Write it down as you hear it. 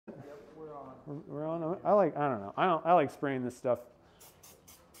We're on. I don't know. I like spraying this stuff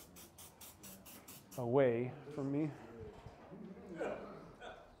away from me.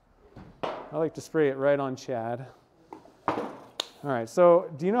 I like to spray it right on Chad. All right, so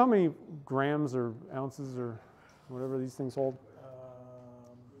do you know how many grams or ounces or whatever these things hold?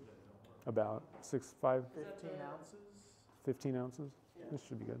 About 15 ounces. 15 ounces? Yeah. This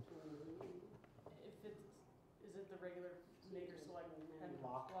should be good. Is it the regular Maker Select pen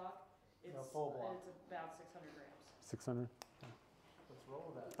block? It's full block. It's about 600 grams. 600? Let's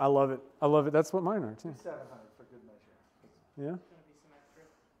roll that. I love it. I love it. That's what mine are too. 700 for good measure. Yeah? It's going to be some extra.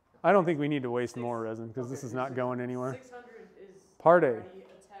 I don't think we need to waste more resin because this is not going anywhere. 600 is Part A. already a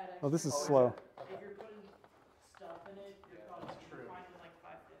tad extra. Oh, this is slow. If you're putting stuff in it, you're probably going to be fine with like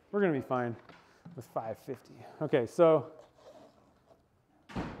 550. We're going to be fine with 550. Okay, so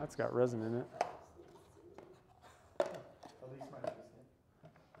that's got resin in it.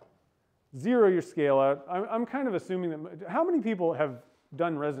 Zero your scale out. I'm kind of assuming that, how many people have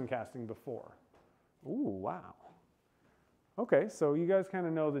done resin casting before? Ooh, wow. Okay, so you guys kind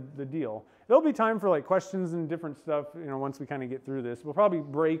of know the deal. There'll be time for like questions and different stuff, you know, once we kind of get through this. We'll probably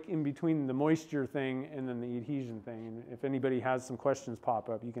break in between the moisture thing and then the adhesion thing. And if anybody has some questions pop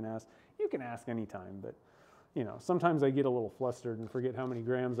up, you can ask. You can ask anytime, but you know, sometimes I get a little flustered and forget how many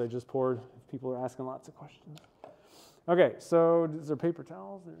grams I just poured if people are asking lots of questions. Okay, so is there paper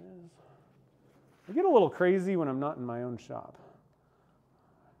towels? There is. I get a little crazy when I'm not in my own shop.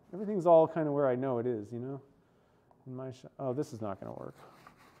 Everything's all kind of where I know it is, you know? In my shop. Oh, this is not going to work.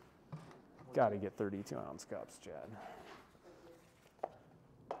 Got to get 32-ounce cups, Chad.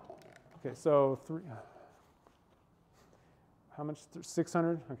 Okay, so how much?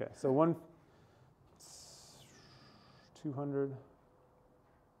 600? Okay, so 200.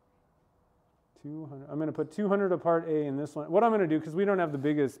 I'm going to put 200 of part A in this one. What I'm going to do, because we don't have the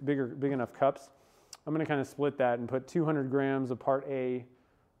big enough cups, I'm going to kind of split that and put 200 grams of part A,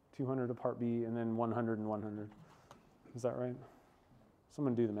 200 of part B, and then 100 and 100. Is that right?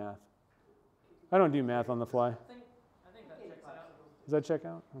 Someone do the math. I don't do math on the fly. I think that checks out. Does that check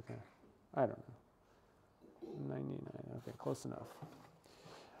out? Okay. I don't know. 99. Okay, close enough.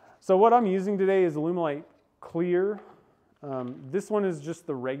 So what I'm using today is Alumilite Clear. This one is just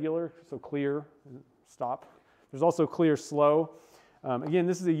the regular, so clear, stop. There's also clear slow. Again,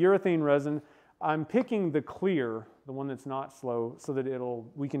 this is a urethane resin. I'm picking the clear, the one that's not slow, so that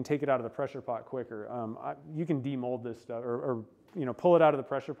we can take it out of the pressure pot quicker. You can demold this stuff or you know, pull it out of the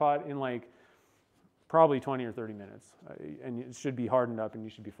pressure pot in like probably 20 or 30 minutes, and it should be hardened up and you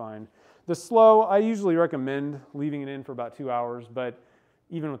should be fine. The slow, I usually recommend leaving it in for about 2 hours, but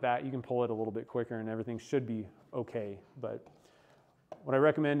even with that, you can pull it a little bit quicker and everything should be okay. But what I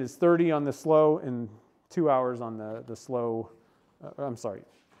recommend is 30 on the slow and 2 hours on the slow,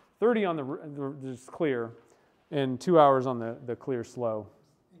 30 on the just clear and 2 hours on the clear slow.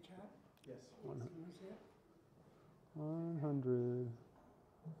 Hey, Chad? Yes. 100.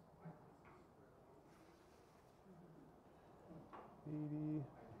 80.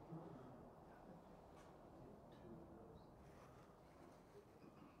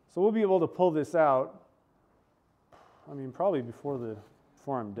 So we'll be able to pull this out, I mean, probably before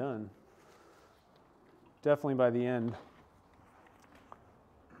I'm done. Definitely by the end.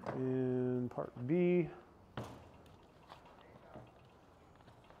 In part B.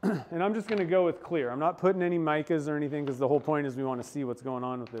 And I'm just going to go with clear. I'm not putting any micas or anything because the whole point is we want to see what's going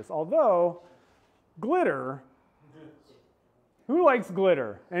on with this. Although, glitter, who likes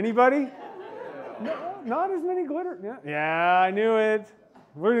glitter? Anybody? No, not as many glitter. Yeah, I knew it.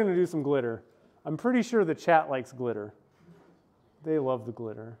 We're going to do some glitter. I'm pretty sure the chat likes glitter. They love the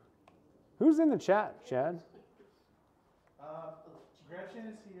glitter. Who's in the chat, Chad? Gretchen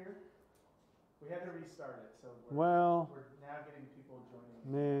is here. We had to restart it, so we're now getting people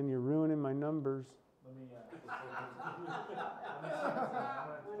joining. Man, you're ruining my numbers. Let me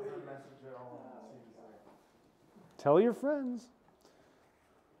message her all. Tell your friends.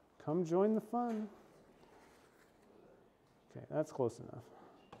 Come join the fun. Okay, that's close enough.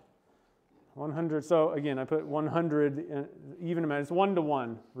 100, so again, I put 100 even amount. It's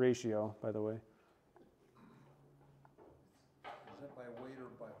 1-to-1 ratio, by the way. Is that by weight or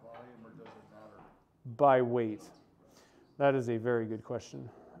by volume, or does it matter? By weight. That is a very good question.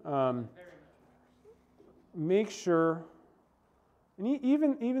 Make sure, and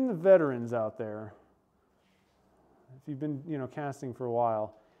even the veterans out there, if you've been casting for a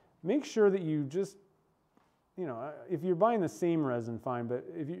while, make sure that you just, if you're buying the same resin, fine, but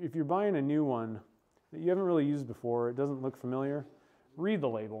if you're buying a new one that you haven't really used before, it doesn't look familiar, read the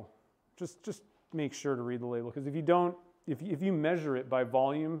label. Just make sure to read the label, because if you don't, if you measure it by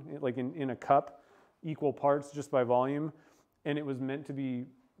volume, like in a cup, equal parts just by volume, and it was meant to be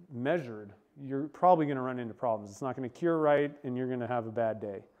measured, you're probably going to run into problems. It's not going to cure right, and you're going to have a bad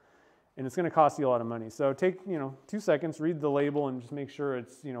day. And it's going to cost you a lot of money. So take, 2 seconds, read the label, and just make sure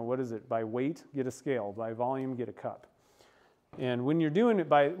it's, what is it? By weight, get a scale. By volume, get a cup. And when you're doing it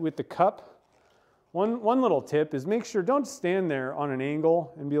with the cup, one little tip is make sure, don't stand there on an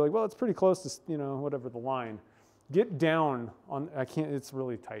angle and be like, well, it's pretty close to, whatever the line. Get down on, it's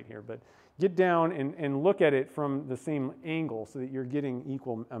really tight here, but get down and look at it from the same angle so that you're getting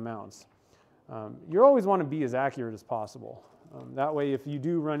equal amounts. You always want to be as accurate as possible. That way, if you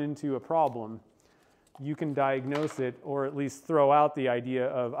do run into a problem, you can diagnose it or at least throw out the idea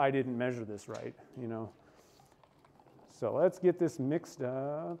of, I didn't measure this right, So let's get this mixed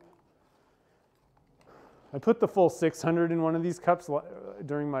up. I put the full 600 in one of these cups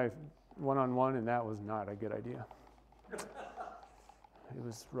during my one-on-one, and that was not a good idea. It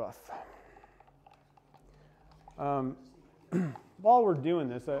was rough. While we're doing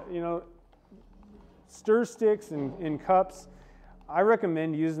this, stir sticks and cups, I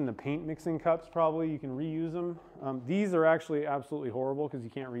recommend using the paint mixing cups probably. You can reuse them. These are actually absolutely horrible because you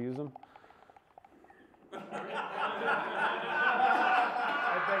can't reuse them. I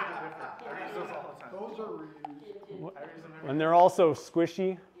beg to differ. I use those all the time. Those are reused. I use them every And they're also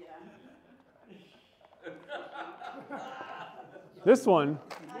squishy. This one,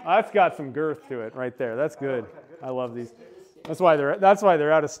 that's got some girth to it right there. That's good. I love these. That's why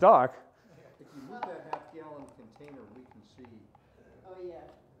they're out of stock. If you move that half-gallon container, we can see. Oh, yeah.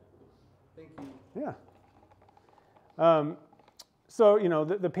 Thank you. Yeah. So,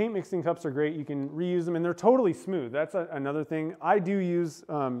 the paint mixing cups are great. You can reuse them, and they're totally smooth. That's another thing. I do use,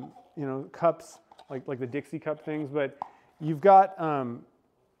 cups, like the Dixie cup things, but you've got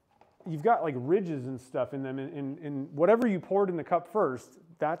like ridges and stuff in them, and whatever you poured in the cup first,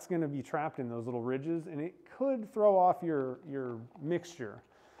 that's going to be trapped in those little ridges, and it could throw off your mixture.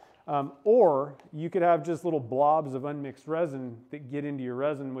 Or you could have just little blobs of unmixed resin that get into your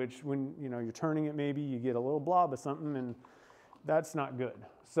resin, which when you're turning it, maybe you get a little blob of something, and that's not good.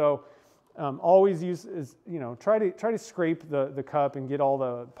 So always try to scrape the cup and get all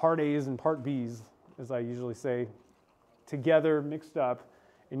the part A's and part B's, as I usually say, together, mixed up,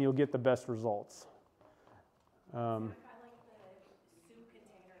 and you'll get the best results.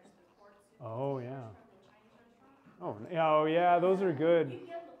 Oh yeah. Oh yeah, those are good. You can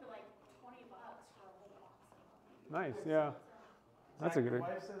get them for like $20 for a whole box. Nice, yeah. That's a good. My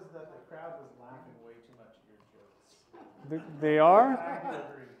wife says that the crowd was laughing way too much at your jokes. They are? I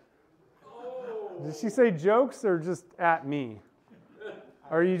agree. Did she say jokes or just at me?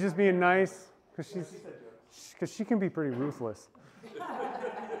 Or are you just being nice? Because she can be pretty ruthless.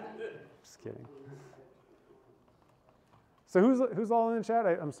 Just kidding. So who's all in the chat?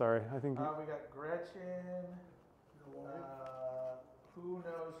 I'm sorry. I think. We got Gretchen. Who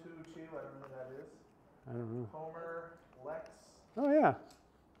knows who too? I don't know who that is. I don't know. Homer, Lex. Oh yeah.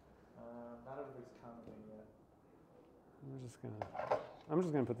 Not everybody's commenting yet. I'm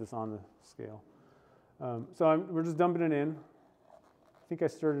just gonna put this on the scale. So we're just dumping it in. I think I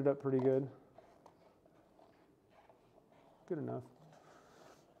stirred it up pretty good. Good enough.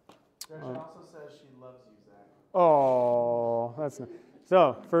 Gretchen also says she loves you, Zach. Oh, that's nice.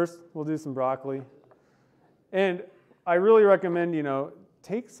 So first we'll do some broccoli. And I really recommend,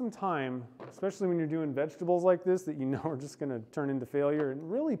 take some time, especially when you're doing vegetables like this that are just going to turn into failure, and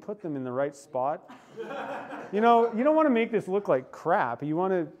really put them in the right spot. You don't want to make this look like crap. You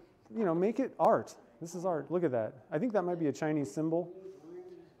want to, make it art. This is art. Look at that. I think that might be a Chinese symbol.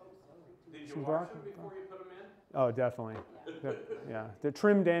 Did you wash them before you put them in? Oh, definitely. Yeah, they're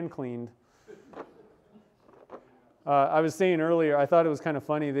trimmed and cleaned. I was saying earlier, I thought it was kind of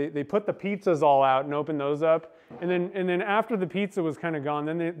funny. They put the pizzas all out and opened those up, and then after the pizza was kind of gone,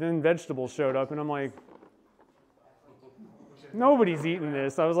 then vegetables showed up, and I'm like, nobody's eating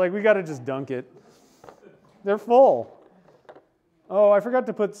this. I was like, we got to just dunk it. They're full. Oh, I forgot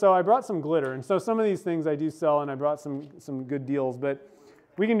to put. So I brought some glitter, and so some of these things I do sell, and I brought some good deals, but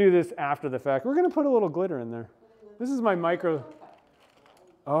we can do this after the fact. We're going to put a little glitter in there. This is my micro.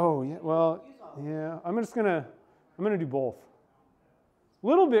 Oh yeah. Well, yeah. I'm going to do both. A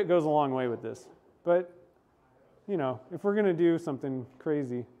little bit goes a long way with this, but if we're going to do something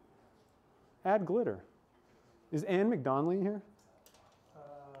crazy, add glitter. Is Ann McDonley here?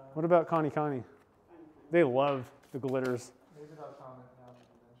 What about Connie? They love the glitters. Maybe they'll comment now that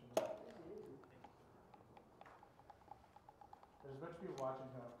you mention it. There's a bunch of people watching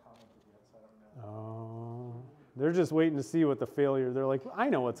who haven't commented yet, so I don't know. Oh, they're just waiting to see what the failure. They're like, I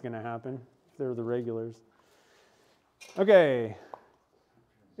know what's going to happen. They're the regulars. Okay.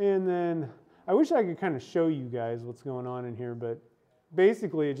 And then I wish I could kind of show you guys what's going on in here, but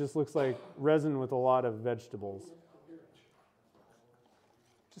basically it just looks like resin with a lot of vegetables.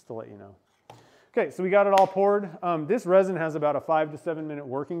 Just to let you know. Okay, so we got it all poured. This resin has about a 5 to 7 minute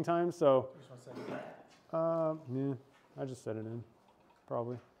working time, so yeah, I just set it in,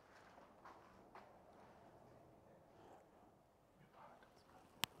 probably.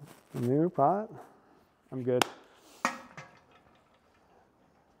 New pot? I'm good.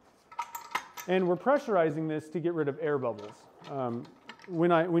 And we're pressurizing this to get rid of air bubbles.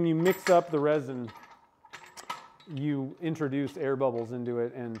 When you mix up the resin, you introduce air bubbles into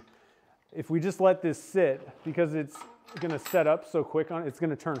it, and if we just let this sit, because it's going to set up so quick it's going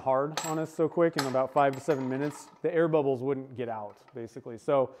to turn hard on us so quick in about 5 to 7 minutes, the air bubbles wouldn't get out, basically.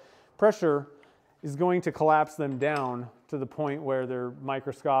 So pressure is going to collapse them down to the point where they're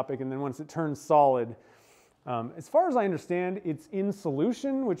microscopic, and then once it turns solid, as far as I understand, it's in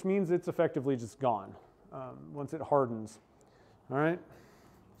solution, which means it's effectively just gone once it hardens. All right,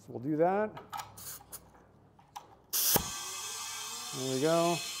 so we'll do that. There we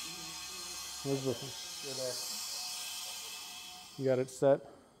go. Where's the thing? You got it set?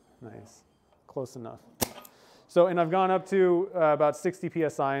 Nice. Close enough. So, and I've gone up to about 60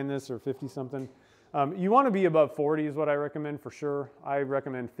 PSI in this, or 50 something. You want to be above 40 is what I recommend for sure. I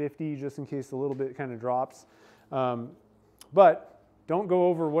recommend 50 just in case a little bit kind of drops. But don't go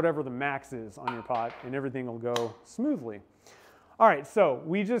over whatever the max is on your pot and everything will go smoothly. All right, so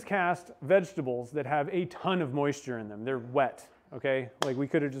we just cast vegetables that have a ton of moisture in them. They're wet, okay? Like we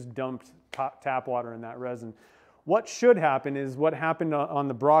could have just dumped tap water in that resin. What should happen is what happened on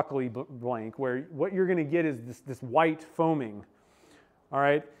the broccoli blank, where what you're going to get is this white foaming, all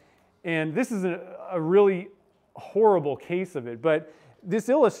right? And this is a really horrible case of it, but this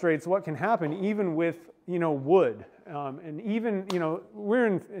illustrates what can happen even with, wood. And even, we're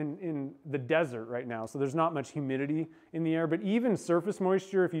in the desert right now, so there's not much humidity in the air, but even surface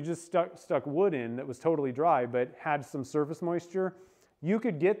moisture, if you just stuck wood in that was totally dry but had some surface moisture, you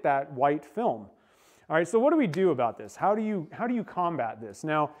could get that white film. All right, so what do we do about this? How do you combat this?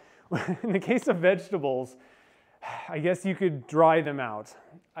 Now, in the case of vegetables, I guess you could dry them out.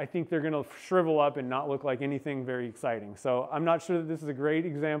 I think they're going to shrivel up and not look like anything very exciting. So I'm not sure that this is a great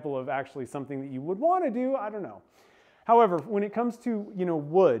example of actually something that you would want to do. I don't know. However, when it comes to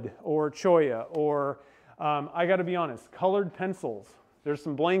wood or choya or I got to be honest, colored pencils. There's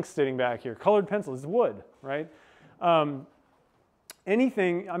some blanks sitting back here. Colored pencils is wood, right?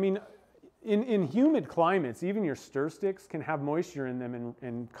 Anything. I mean, in humid climates, even your stir sticks can have moisture in them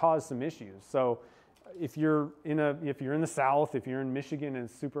and cause some issues. So if you're in the South, if you're in Michigan and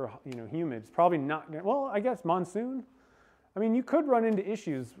it's super humid, it's probably not gonna, well, I guess monsoon. I mean, you could run into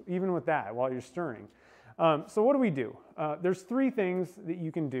issues even with that while you're stirring. So what do we do? There's 3 things that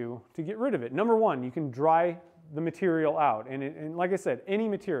you can do to get rid of it. Number 1, you can dry the material out, and like I said, any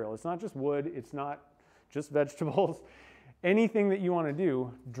material. It's not just wood. It's not just vegetables. Anything that you want to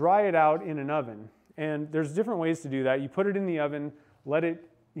do, dry it out in an oven. And there's different ways to do that. You put it in the oven, let it,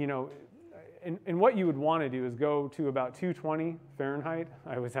 and what you would want to do is go to about 220 Fahrenheit.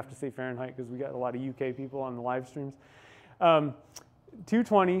 I always have to say Fahrenheit because we got a lot of UK people on the live streams.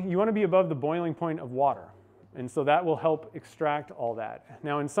 220, you want to be above the boiling point of water. And so that will help extract all that.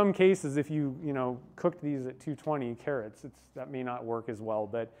 Now, in some cases, if you, cooked these at 220 carats, that may not work as well.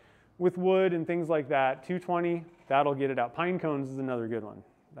 But with wood and things like that, 220, that'll get it out. Pine cones is another good one.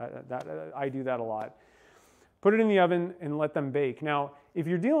 I do that a lot. Put it in the oven and let them bake. Now, if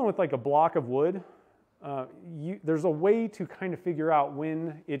you're dealing with like a block of wood, there's a way to kind of figure out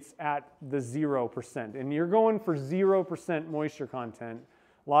when it's at the 0%. And you're going for 0% moisture content.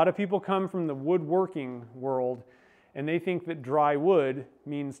 A lot of people come from the woodworking world and they think that dry wood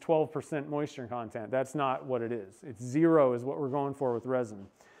means 12% moisture content. That's not what it is. It's 0 is what we're going for with resin.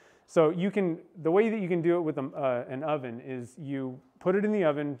 So the way that you can do it with an oven is you put it in the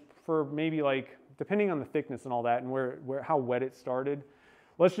oven for maybe depending on the thickness and all that and how wet it started.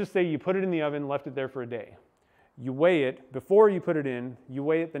 Let's just say you put it in the oven, left it there for a day. You weigh it before you put it in, you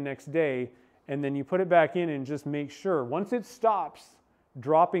weigh it the next day, and then you put it back in and just make sure. Once it stops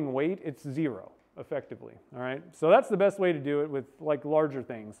dropping weight, it's 0 effectively, all right? So that's the best way to do it with larger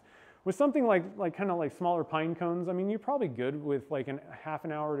things. With something like smaller pine cones, I mean, you're probably good with half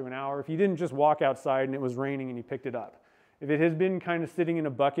an hour to an hour if you didn't just walk outside and it was raining and you picked it up. If it has been kind of sitting in a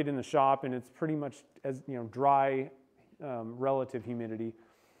bucket in the shop and it's pretty much as dry relative humidity,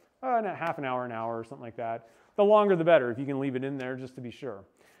 half an hour or something like that. The longer the better if you can leave it in there just to be sure.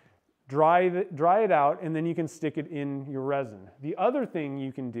 Dry it out and then you can stick it in your resin. The other thing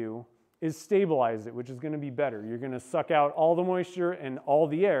you can do is stabilize it, which is going to be better. You're going to suck out all the moisture and all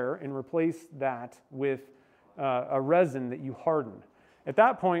the air and replace that with a resin that you harden. At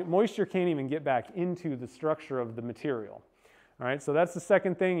that point, moisture can't even get back into the structure of the material. All right, so that's the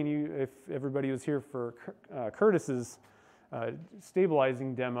second thing, and if everybody was here for Curtis's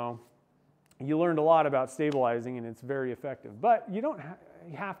stabilizing demo, you learned a lot about stabilizing, and it's very effective. But you don't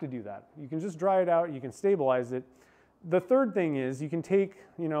you have to do that. You can just dry it out, you can stabilize it. The third thing is you can take,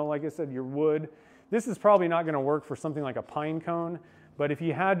 like I said, your wood. This is probably not going to work for something like a pine cone, but if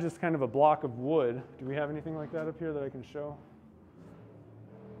you had just kind of a block of wood, do we have anything like that up here that I can show?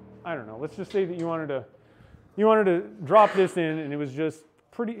 I don't know. Let's just say that you wanted to drop this in, and it was just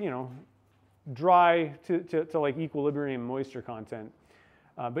pretty, dry to like equilibrium moisture content.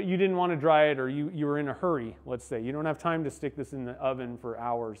 But you didn't want to dry it, or you were in a hurry, let's say. You don't have time to stick this in the oven for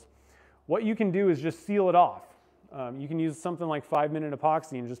hours. What you can do is just seal it off. You can use something like 5-minute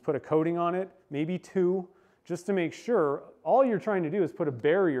epoxy and just put a coating on it, maybe 2, just to make sure. All you're trying to do is put a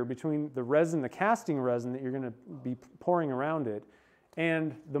barrier between the resin, the casting resin that you're going to be pouring around it,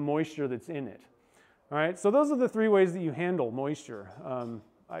 and the moisture that's in it. All right, so those are the 3 ways that you handle moisture.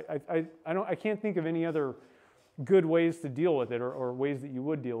 I can't think of any other good ways to deal with it, or ways that you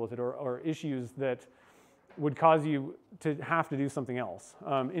would deal with it, or issues that would cause you to have to do something else.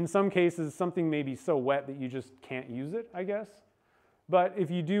 In some cases, something may be so wet that you just can't use it, I guess. But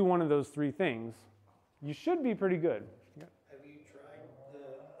if you do one of those 3 things, you should be pretty good. Have you tried the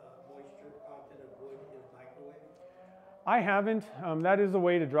moisture content of wood in a microwave? I haven't. That is a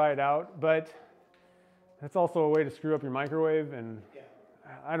way to dry it out, but that's also a way to screw up your microwave, and yeah.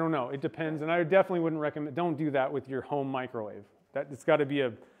 I don't know. It depends, and I definitely wouldn't recommend. Don't do that with your home microwave. It's got to be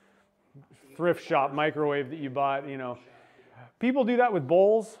a thrift shop microwave that you bought. People do that with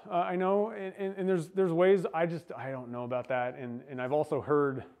bowls. I know, and there's ways. I don't know about that, and I've also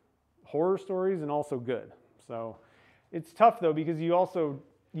heard horror stories and also good. So it's tough though, because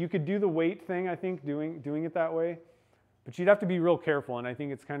you could do the weight thing. I think doing it that way. But you'd have to be real careful, and I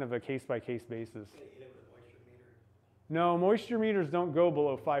think it's kind of a case-by-case basis. No, moisture meters don't go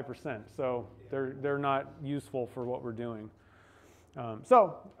below 5%, so they're not useful for what we're doing.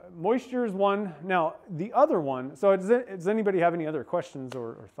 So moisture is one. Now, the other one, so does anybody have any other questions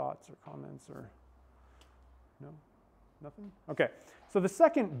or thoughts or comments? Or no? Nothing? Okay, so the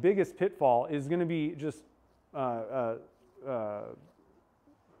second biggest pitfall is going to be just I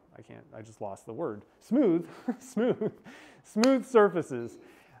just lost the word. Smooth surfaces.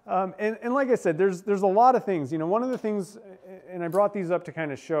 And like I said, there's a lot of things. One of the things, and I brought these up to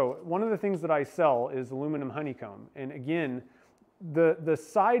kind of show, one of the things that I sell is aluminum honeycomb. And again, the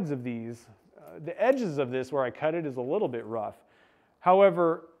sides of these, the edges of this where I cut it is a little bit rough.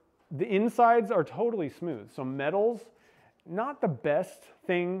 However, the insides are totally smooth. So metals, not the best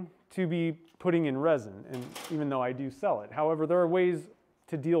thing to be putting in resin, and even though I do sell it. However, there are ways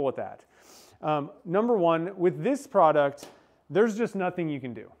to deal with that. Number one, with this product, there's just nothing you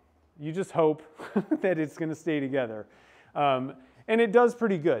can do. You just hope that it's going to stay together. And it does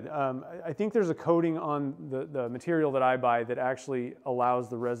pretty good. I think there's a coating on the material that I buy that actually allows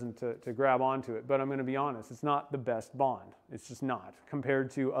the resin to grab onto it. But I'm going to be honest, it's not the best bond. It's just not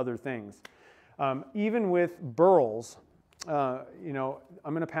compared to other things. Even with burls, I'm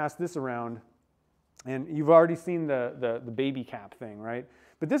going to pass this around. And you've already seen the baby cap thing, right?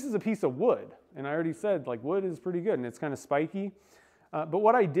 But this is a piece of wood. And I already said, like, wood is pretty good, and it's kind of spiky. But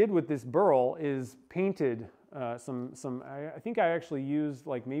what I did with this burl is painted I think I actually used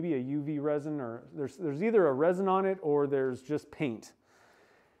like maybe a UV resin, or there's either a resin on it or there's just paint.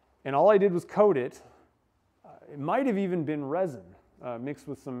 And all I did was coat it. It might have even been resin mixed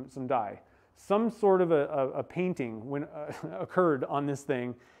with some dye. Some sort of a painting occurred on this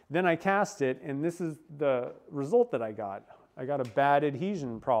thing. Then I cast it, and this is the result that I got. I got a bad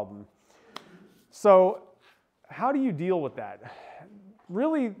adhesion problem. So how do you deal with that?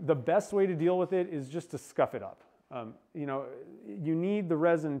 Really, the best way to deal with it is just to scuff it up. You need the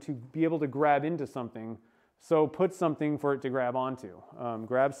resin to be able to grab into something, so put something for it to grab onto.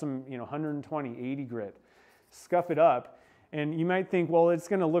 Grab some 120, 80 grit, scuff it up, and you might think, well, it's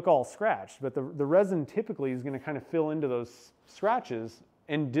going to look all scratched, but the resin typically is going to kind of fill into those scratches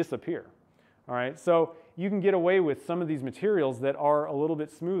and disappear. All right, so you can get away with some of these materials that are a little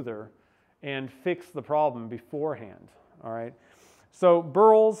bit smoother and fix the problem beforehand. All right. So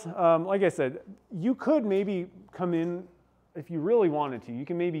burls, like I said, you could maybe come in, if you really wanted to, you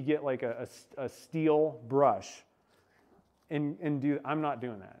can maybe get like a steel brush and do, I'm not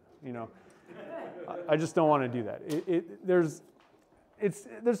doing that, I just don't want to do that. There's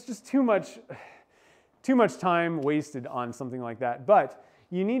just too much time wasted on something like that. But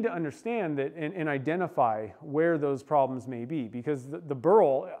you need to understand that and identify where those problems may be, because the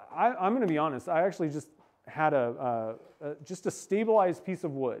burl, I'm going to be honest, I actually just had just a stabilized piece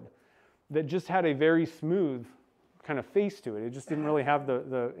of wood that just had a very smooth kind of face to it. It just didn't really have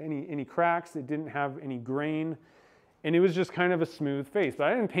any cracks. It didn't have any grain, and it was just kind of a smooth face. But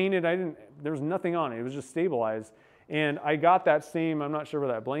I didn't paint it. There was nothing on it. It was just stabilized. And I got that same, I'm not sure where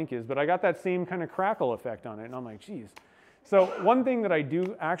that blank is, but I got that same kind of crackle effect on it. And I'm like, geez. So one thing that I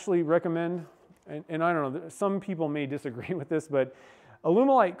do actually recommend, and I don't know, some people may disagree with this, but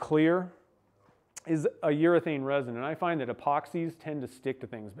Alumilite Clear is a urethane resin, and I find that epoxies tend to stick to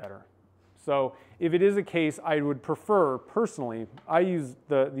things better. So if it is a case, I would prefer, personally, I use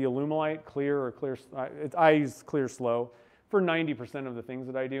the Alumilite Clear or Clear, I use Clear Slow for 90% of the things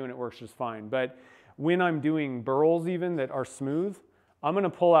that I do, and it works just fine. But when I'm doing burls even that are smooth, I'm going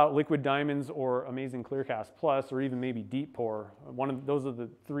to pull out Liquid Diamonds or Amazing Clear Cast Plus, or even maybe Deep Pour. Those are the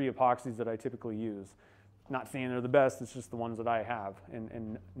 3 epoxies that I typically use. Not saying they're the best, it's just the ones that I have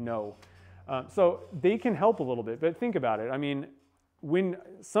and know. So they can help a little bit, but think about it. I mean, when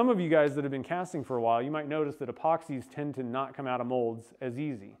some of you guys that have been casting for a while, you might notice that epoxies tend to not come out of molds as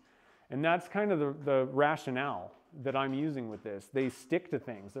easy. And that's kind of the rationale that I'm using with this. They stick to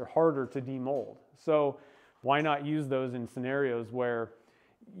things. They're harder to demold. So why not use those in scenarios where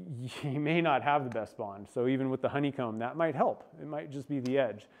you may not have the best bond? So even with the honeycomb, that might help. It might just be the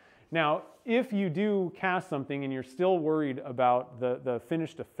edge. Now, if you do cast something and you're still worried about the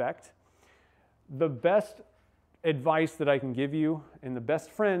finished effect, the best advice that I can give you, and the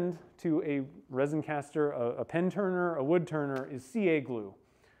best friend to a resin caster, a pen turner, a wood turner, is CA glue.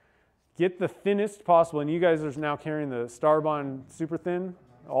 Get the thinnest possible, and you guys are now carrying the Starbond super thin,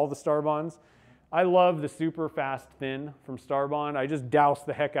 all the Starbonds. I love the super fast thin from Starbond. I just douse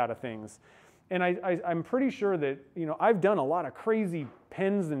the heck out of things. And I'm pretty sure that, you know, I've done a lot of crazy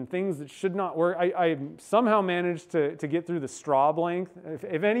pens and things that should not work. I somehow managed to get through the straw length.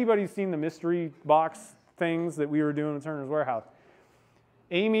 If anybody's seen the mystery box things that we were doing with Turner's Warehouse,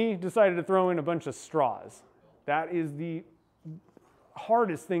 Amy decided to throw in a bunch of straws. That is the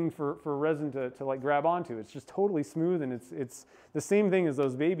hardest thing for resin to like grab onto. It's just totally smooth, and it's the same thing as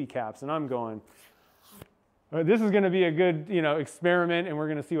those baby caps. And I'm going, this is going to be a good, you know, experiment, and we're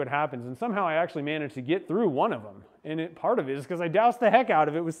going to see what happens. And somehow I actually managed to get through one of them. And part of it is because I doused the heck out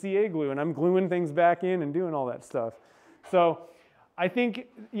of it with CA glue, and I'm gluing things back in and doing all that stuff. So I think,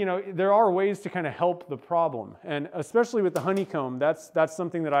 you know, there are ways to kind of help the problem. And especially with the honeycomb, that's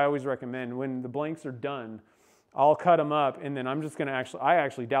something that I always recommend. When the blanks are done, I'll cut them up, and then I'm just going to I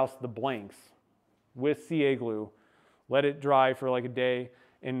actually douse the blanks with CA glue, let it dry for like a day,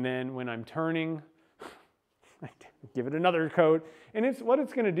 and then when I'm turning, I give it another coat. And what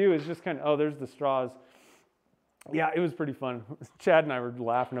it's going to do is just kind of, oh, there's the straws. Yeah, it was pretty fun. Chad and I were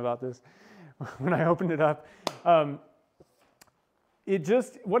laughing about this when I opened it up. What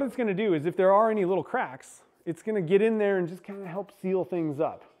it's going to do is, if there are any little cracks, it's going to get in there and just kind of help seal things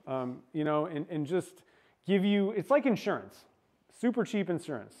up, you know, and just give you, it's like insurance, super cheap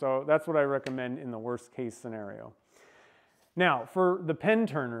insurance. So that's what I recommend in the worst case scenario. Now, for the pen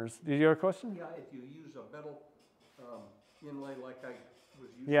turners, did you have a question? Yeah, if you use a metal inlay like I was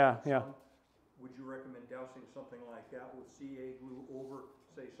using, would you recommend dousing something like that with CA glue over,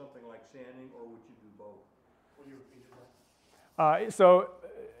 say, something like sanding, or would you do both? Will you repeat that? So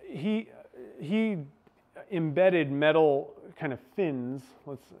he embedded metal kind of fins,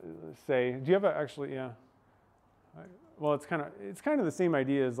 let's say. Do you have actually, yeah. Well, it's kind of the same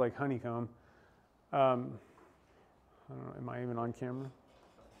idea as like honeycomb. I don't know, am I even on camera?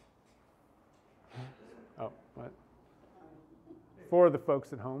 Oh, what? For the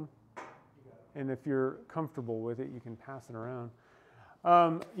folks at home. And if you're comfortable with it, you can pass it around.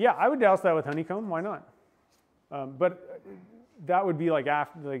 Yeah, I would douse that with honeycomb. Why not? But that would be like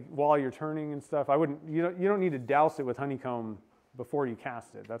after, like while you're turning and stuff. I wouldn't. You don't need to douse it with honeycomb before you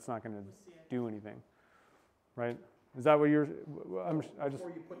cast it. That's not going to do anything, right? Is that what you're? Before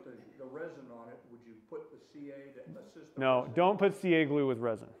you put the resin on it, would you put the CA to assist? No, don't put CA glue with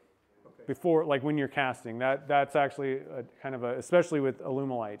resin. Okay. Before, like when you're casting, that's actually kind of especially with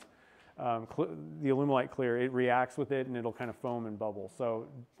Alumilite. The Alumilite Clear, it reacts with it and it'll kind of foam and bubble. So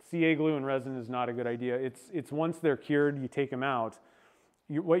CA glue and resin is not a good idea. It's once they're cured, you take them out.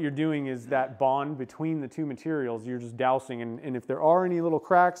 What you're doing is that bond between the two materials, you're just dousing, and if there are any little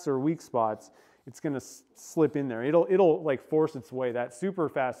cracks or weak spots, it's going to slip in there. It'll like force its way. That super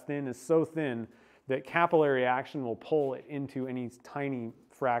fast thin is so thin that capillary action will pull it into any tiny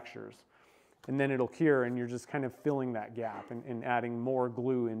fractures. And then it'll cure, and you're just kind of filling that gap and adding more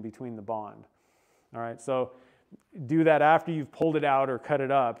glue in between the bond. All right, so do that after you've pulled it out or cut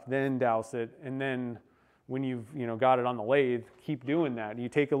it up, then douse it, and then when you've got it on the lathe, keep doing that. You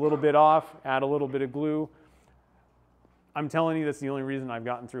take a little bit off, add a little bit of glue. I'm telling you, that's the only reason I've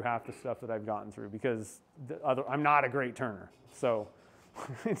gotten through half the stuff that I've gotten through, because I'm not a great turner. So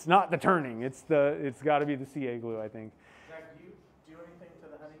it's not the turning, it's got to be the CA glue, I think. Zach, do you do anything to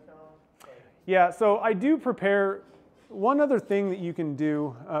the honeycomb? Yeah, so I do prepare. One other thing that you can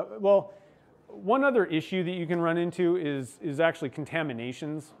do, one other issue that you can run into is actually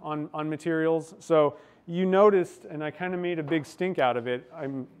contaminations on materials. So you noticed, and I kind of made a big stink out of it,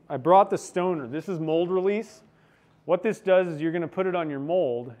 I brought the stoner. This is mold release. What this does is you're going to put it on your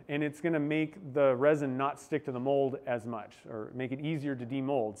mold, and it's going to make the resin not stick to the mold as much, or make it easier to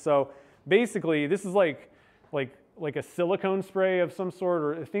demold. So basically, this is like a silicone spray of some sort,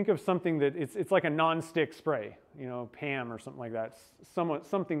 or think of something that it's like a non-stick spray, PAM or something like that,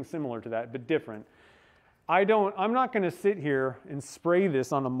 something similar to that, but different. I'm not going to sit here and spray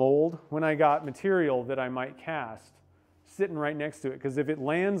this on a mold when I got material that I might cast sitting right next to it, because if it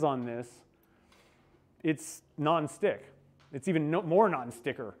lands on this, it's non-stick. It's even more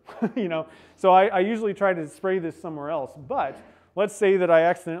non-sticker, So I usually try to spray this somewhere else. But let's say that I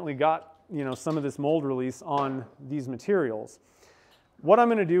accidentally got some of this mold release on these materials. What I'm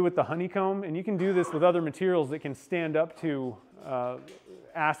going to do with the honeycomb, and you can do this with other materials that can stand up to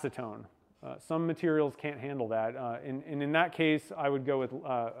acetone. Some materials can't handle that, and in that case, I would go with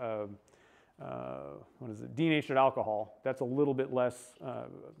denatured alcohol. That's a little bit less, I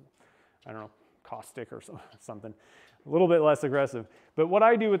don't know, caustic or something, a little bit less aggressive. But what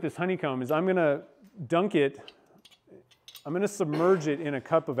I do with this honeycomb is I'm going to dunk it. I'm going to submerge it in a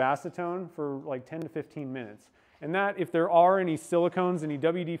cup of acetone for like 10 to 15 minutes. And that, if there are any silicones, any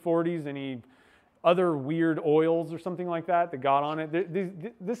WD-40s, any other weird oils or something like that got on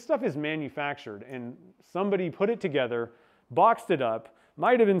it, this stuff is manufactured, and somebody put it together, boxed it up,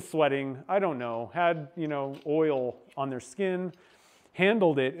 might have been sweating, I don't know, had oil on their skin,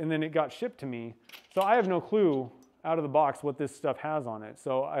 handled it, and then it got shipped to me. So I have no clue out of the box what this stuff has on it.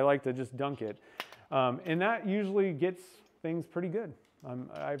 So I like to just dunk it. And that usually gets things pretty good.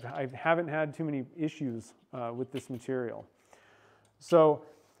 I haven't had too many issues with this material. So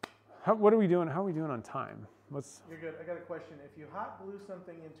what are we doing? How are we doing on time? You're good. I got a question. If you hot glue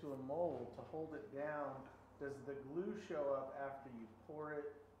something into a mold to hold it down, does the glue show up after you pour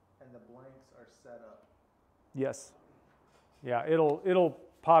it and the blanks are set up? Yes. Yeah, it'll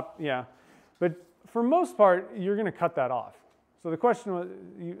pop, yeah. But for most part, you're going to cut that off. So the question was,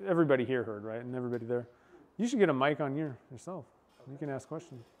 everybody here heard, right? And everybody there. You should get a mic on yourself. You can ask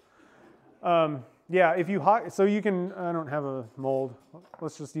questions. Yeah, if you so you can, I don't have a mold.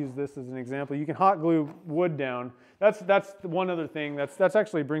 Let's just use this as an example. You can hot glue wood down. That's one other thing. That's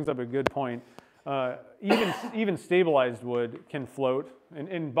actually brings up a good point. Even stabilized wood can float.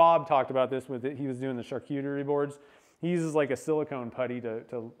 And Bob talked about this with it. He was doing the charcuterie boards. He uses like a silicone putty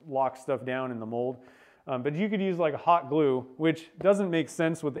to lock stuff down in the mold. But you could use like a hot glue, which doesn't make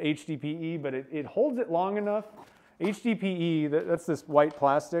sense with HDPE, but it holds it long enough. HDPE, that's this white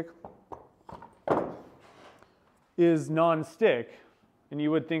plastic, is non-stick. And you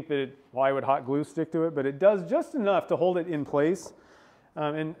would think that why would hot glue stick to it? But it does just enough to hold it in place.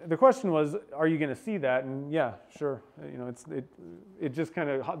 And the question was, are you going to see that? And yeah, sure. It just kind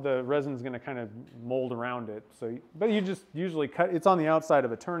of, the resin's going to kind of mold around it. So, but you just usually cut, it's on the outside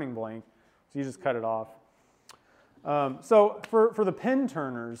of a turning blank, so you just cut it off. So for the pen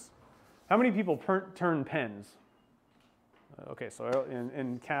turners, how many people turn pens? Okay, so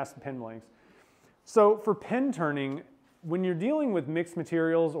and cast pen blanks. So for pen turning, when you're dealing with mixed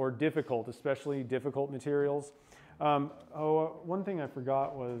materials or especially difficult materials, one thing I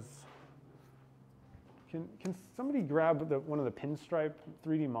forgot was, can somebody grab one of the pinstripe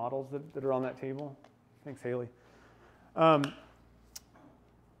 3D models that are on that table? Thanks, Haley.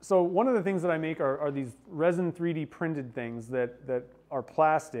 So one of the things that I make are these resin 3D printed things that are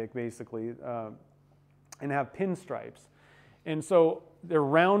plastic, basically, and have pinstripes. And so they're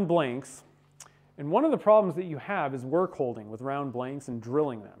round blanks. And one of the problems that you have is work holding with round blanks and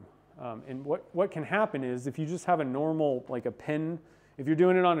drilling them. And what can happen is if you just have a normal, like a pen, if you're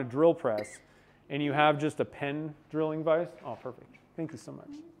doing it on a drill press and you have just a pen drilling vise, oh, perfect. Thank you so much.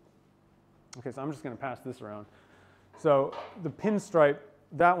 Okay, so I'm just going to pass this around. So the pinstripe,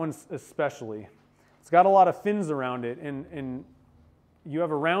 that one's especially, it's got a lot of fins around it, and you have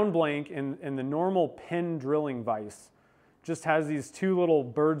a round blank, and the normal pen drilling vise just has these two little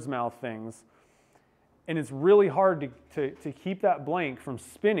bird's mouth things. And it's really hard to keep that blank from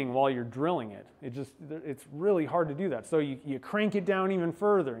spinning while you're drilling it. It's really hard to do that. So you crank it down even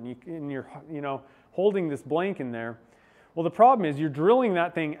further, and you're holding this blank in there. Well, the problem is you're drilling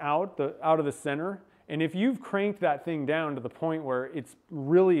that thing out of the center, and if you've cranked that thing down to the point where it's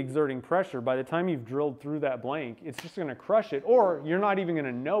really exerting pressure, by the time you've drilled through that blank, it's just going to crush it, or you're not even going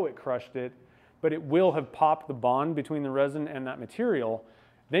to know it crushed it, but it will have popped the bond between the resin and that material.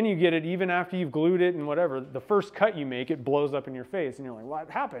 Then you get it even after you've glued it and whatever. The first cut you make, it blows up in your face, and you're like, what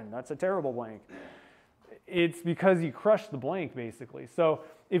happened? That's a terrible blank. It's because you crushed the blank, basically. So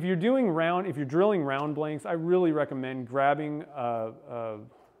if you're drilling round blanks, I really recommend grabbing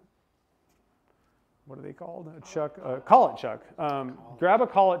what are they called? A chuck, collet chuck. Grab a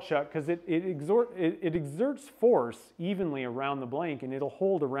collet chuck, because it exerts force evenly around the blank, and it'll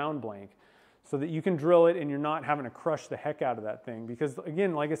hold a round blank so that you can drill it and you're not having to crush the heck out of that thing. Because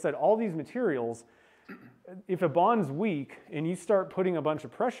again, like I said, all these materials, if a bond's weak and you start putting a bunch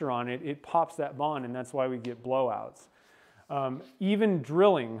of pressure on it, it pops that bond, and that's why we get blowouts. Even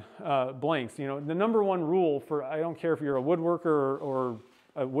drilling blanks, you know, the number one rule for, I don't care if you're a woodworker or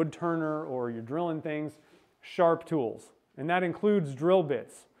a wood turner or you're drilling things, sharp tools. And that includes drill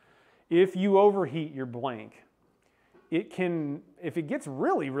bits. If you overheat your blank, it can, if it gets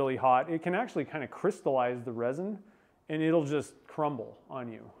really, really hot, it can actually kind of crystallize the resin, and it'll just crumble on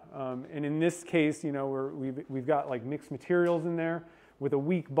you. And in this case, you know, we've got like mixed materials in there with a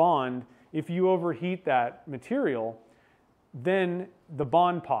weak bond. If you overheat that material, then the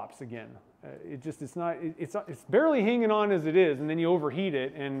bond pops again. It's barely hanging on as it is, and then you overheat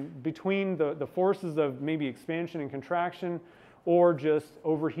it, and between the forces of maybe expansion and contraction, or just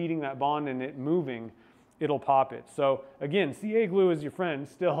overheating that bond and it moving, it'll pop it. So again, CA glue is your friend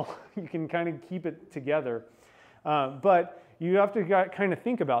still. You can kind of keep it together. But you have to kind of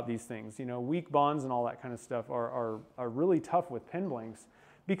think about these things. You know, weak bonds and all that kind of stuff are really tough with pen blanks,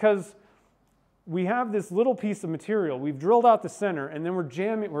 because we have this little piece of material, we've drilled out the center, and then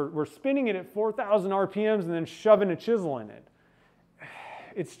we're spinning it at 4,000 RPMs and then shoving a chisel in it.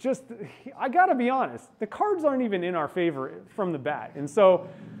 It's just, I gotta be honest, the cards aren't even in our favor from the bat. And so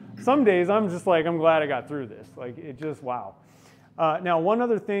some days I'm just like, I'm glad I got through this. Like, it just, wow. Now, one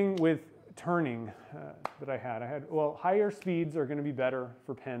other thing with turning that I had, well, higher speeds are gonna be better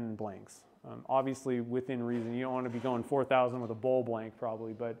for pen blanks. Obviously, within reason. You don't wanna be going 4,000 with a bowl blank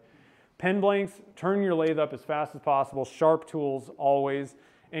probably, but pen blanks, turn your lathe up as fast as possible, sharp tools always,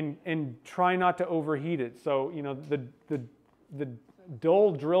 and try not to overheat it. So, you know, the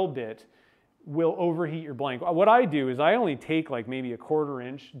dull drill bit will overheat your blank. What I do is I only take like maybe a 1/4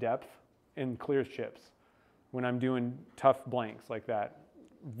 inch depth and clear chips when I'm doing tough blanks like that.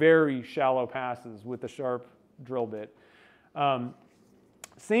 Very shallow passes with the sharp drill bit.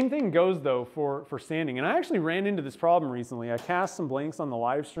 Same thing goes though for sanding, and I actually ran into this problem recently. I cast some blanks on the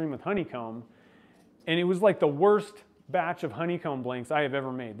live stream with honeycomb, and it was like the worst batch of honeycomb blanks I have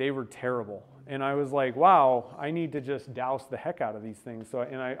ever made. They were terrible, and I was like, wow, I need to just douse the heck out of these things. So,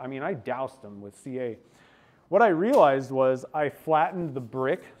 and I mean, I doused them with CA. What I realized was I flattened the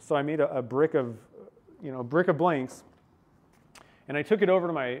brick, so I made a brick of, you know, brick of blanks, and I took it over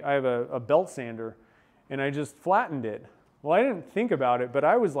to I have a belt sander, and I just flattened it. Well, I didn't think about it, but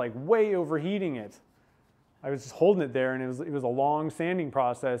I was like way overheating it. I was just holding it there, and it was a long sanding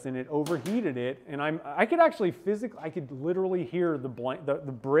process, and it overheated it. And I could actually I could literally hear the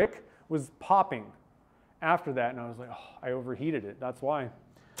brick was popping after that, and I was like, oh, I overheated it. That's why.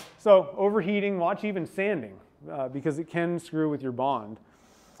 So overheating, watch even sanding, because it can screw with your bond.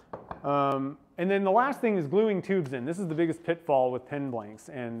 And then the last thing is gluing tubes in. This is the biggest pitfall with pen blanks,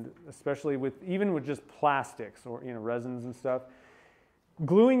 and especially even with just plastics or, you know, resins and stuff.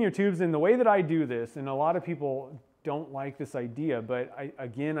 Gluing your tubes in, the way that I do this, and a lot of people don't like this idea, but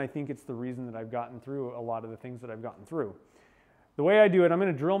I think it's the reason that I've gotten through a lot of the things that I've gotten through. The way I do it, I'm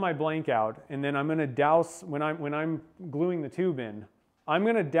going to drill my blank out, and then I'm going to douse, when I'm gluing the tube in, I'm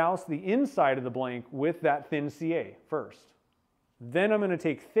going to douse the inside of the blank with that thin CA first. Then I'm going to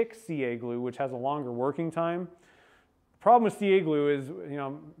take thick CA glue, which has a longer working time. The problem with CA glue is, you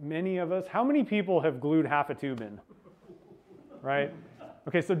know, many of us, how many people have glued half a tube in? Right?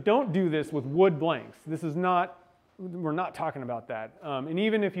 Okay, so don't do this with wood blanks. This is not, we're not talking about that. And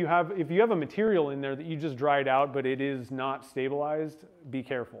even if you have a material in there that you just dried out, but it is not stabilized, be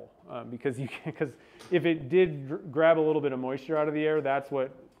careful. Because if it did grab a little bit of moisture out of the air, that's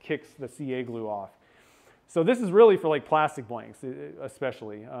what kicks the CA glue off. So this is really for like plastic blanks,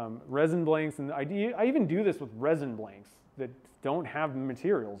 especially. Resin blanks, and I even do this with resin blanks that don't have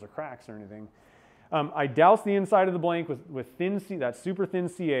materials or cracks or anything. I douse the inside of the blank with thin that super thin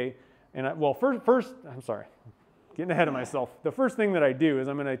CA. And well, first, I'm sorry, getting ahead of myself. The first thing that I do is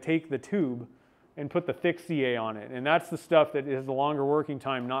I'm going to take the tube and put the thick CA on it. And that's the stuff that has a longer working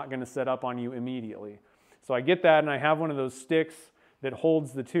time, not going to set up on you immediately. So I get that, and I have one of those sticks that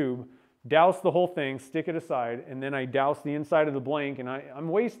holds the tube, douse the whole thing, stick it aside, and then I douse the inside of the blank, and I'm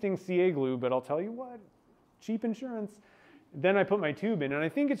wasting CA glue, but I'll tell you what, cheap insurance. Then I put my tube in, and I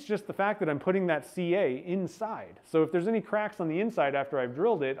think it's just the fact that I'm putting that CA inside. So if there's any cracks on the inside after I've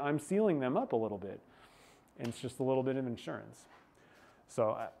drilled it, I'm sealing them up a little bit. And it's just a little bit of insurance.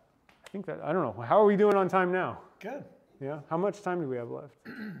 So I think that, I don't know, how are we doing on time now? Good. Yeah, how much time do we have left?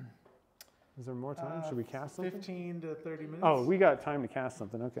 Is there more time? Should we cast something? 15 to 30 minutes. Oh, we got time to cast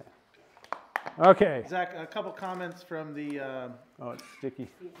something, okay. Okay. Zach, a couple comments from the Oh, it's sticky.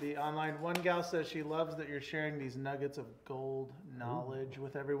 the online. One gal says she loves that you're sharing these nuggets of gold knowledge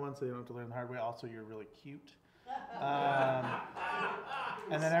with everyone, so you don't have to learn the hard way. Also, you're really cute.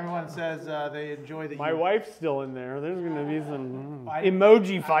 And then everyone says they enjoy that. My wife's still in there. There's going to be some I-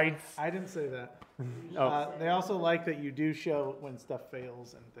 emoji fights. I didn't say that. Oh. They also like that you do show when stuff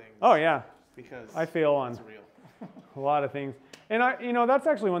fails and things. Oh, yeah. Because I fail on it's real. a lot of things. And that's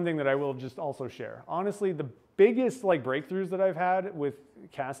actually one thing that I will just also share. Honestly, the biggest breakthroughs that I've had with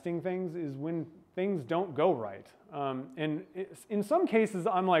casting things is when things don't go right. And in some cases,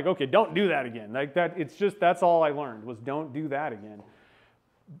 I'm like, okay, don't do that again. Like that, that's all I learned was don't do that again.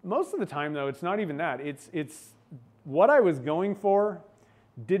 Most of the time, though, it's not even that. It's what I was going for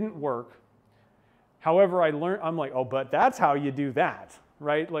didn't work. However, I'm like, oh, but that's how you do that,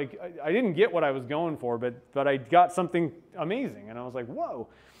 right? Like I didn't get what I was going for, but I got something amazing, and I was like, whoa.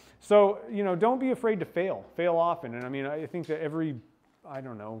 So don't be afraid to fail. Fail often, and I mean, I think that every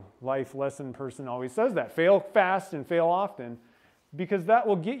life lesson person always says that. Fail fast and fail often, because that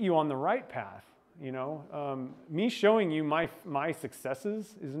will get you on the right path. Me showing you my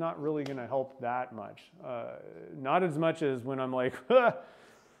successes is not really going to help that much. Not as much as when I'm like,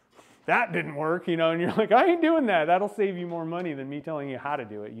 that didn't work, and you're like, I ain't doing that. That'll save you more money than me telling you how to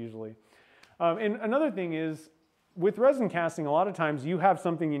do it usually. And another thing is, with resin casting, a lot of times you have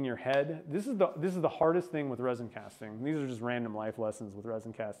something in your head. This is the hardest thing with resin casting. These are just random life lessons with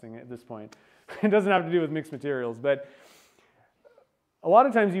resin casting at this point. It doesn't have to do with mixed materials, but a lot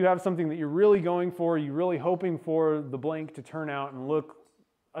of times you have something that you're really going for, you're really hoping for the blank to turn out and look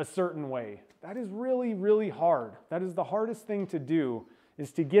a certain way. That is really, really hard. That is the hardest thing to do,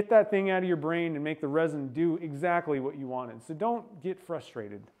 is to get that thing out of your brain and make the resin do exactly what you wanted. So don't get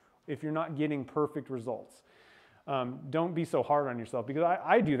frustrated if you're not getting perfect results. Don't be so hard on yourself, because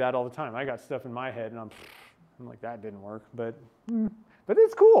I do that all the time. I got stuff in my head and I'm like, that didn't work, but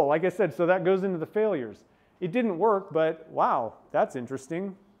it's cool. Like I said, so that goes into the failures. It didn't work, but wow, that's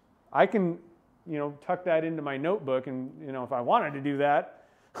interesting. I can, tuck that into my notebook, and if I wanted to do that,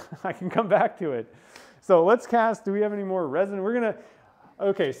 I can come back to it. So let's cast. Do we have any more resin?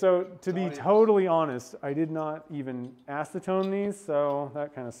 Okay, so to be totally honest, I did not even acetone these, so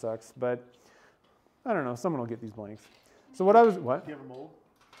that kind of sucks, but I don't know, someone will get these blanks. So what? Do you have a mold?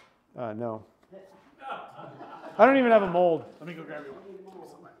 No. I don't even have a mold. Let me go grab you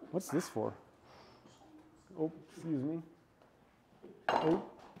one. What's this for? Oh, excuse me. Oh,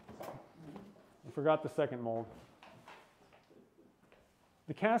 I forgot the second mold.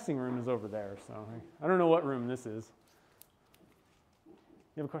 The casting room is over there, so I don't know what room this is.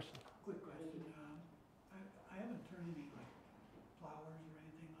 You have a question? Quick question. I haven't turned any flowers or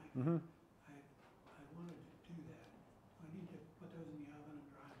anything like that. Mm-hmm. I wanted to do that. I need to put those in the oven and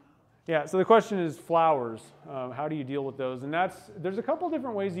dry them out. Yeah, so the question is flowers. How do you deal with those? And there's a couple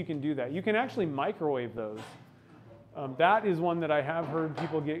different ways you can do that. You can actually microwave those. That is one that I have heard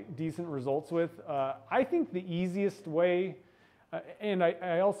people get decent results with. I think the easiest way, and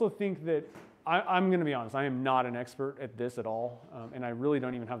I also think that, I'm going to be honest, I am not an expert at this at all, and I really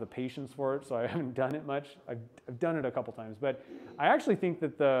don't even have the patience for it, so I haven't done it much. I've done it a couple times, but I actually think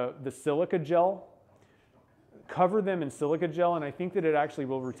that the silica gel, cover them in silica gel, and I think that it actually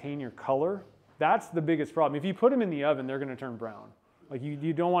will retain your color. That's the biggest problem. If you put them in the oven, they're going to turn brown. Like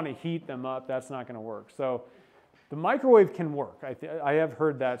you don't want to heat them up. That's not going to work. So the microwave can work. I have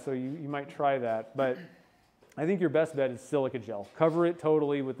heard that, so you might try that, but I think your best bet is silica gel. Cover it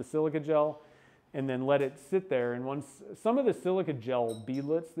totally with the silica gel, and then let it sit there. And once some of the silica gel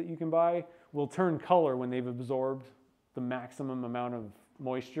beadlets that you can buy will turn color when they've absorbed the maximum amount of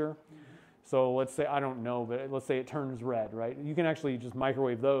moisture. Mm-hmm. So let's say, I don't know, but let's say it turns red, right? You can actually just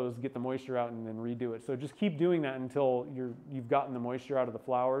microwave those, get the moisture out, and then redo it. So just keep doing that until you've gotten the moisture out of the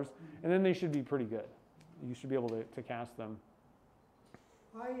flowers, and then they should be pretty good. You should be able to cast them.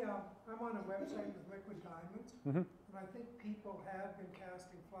 I'm on a website with liquid diamonds, Mm-hmm. and I think people have been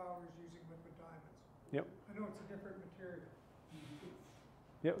casting flowers using liquid diamonds. Yep. I know it's a different material.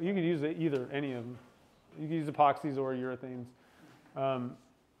 Yeah, you could use either, any of them. You could use epoxies or urethanes.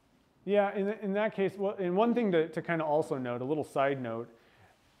 Yeah, in that case, well, and one thing to kind of also note, a little side note,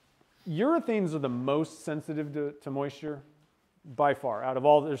 urethanes are the most sensitive to moisture by far. Out of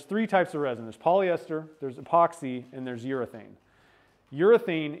all, there's 3 types of resin. There's polyester, there's epoxy, and there's urethane.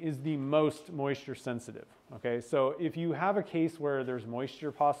 Urethane is the most moisture sensitive, okay? So if you have a case where there's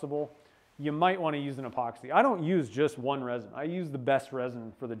moisture possible, you might want to use an epoxy. I don't use just one resin. I use the best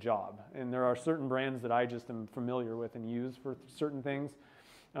resin for the job. And there are certain brands that I just am familiar with and use for certain things.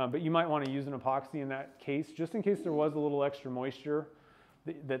 But you might want to use an epoxy in that case, just in case there was a little extra moisture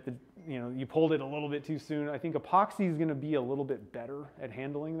that you pulled it a little bit too soon. I think epoxy is going to be a little bit better at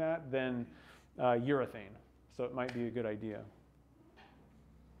handling that than urethane. So it might be a good idea.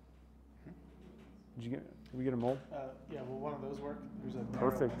 Did we get a mold? Yeah, will one of those work? There's a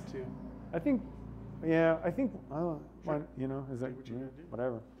narrow Perfect. one too. I think, yeah, I think, Sure. you know, is that, What you gonna do?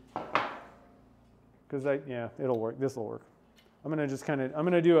 whatever. Because yeah, it'll work. This will work. I'm going to just kind of, I'm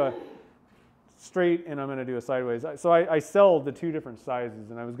going to do a straight and I'm going to do a sideways. So I sell the 2 different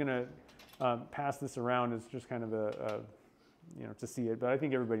sizes, and I was going to pass this around as just kind of to see it, but I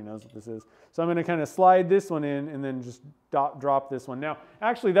think everybody knows what this is. So I'm going to kind of slide this one in and then just drop this one. Now,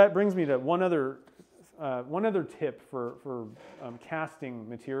 actually, that brings me to one other tip for casting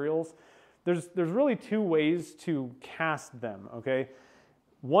materials. There's really 2 ways to cast them, okay?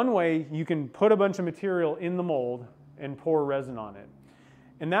 One way, you can put a bunch of material in the mold and pour resin on it.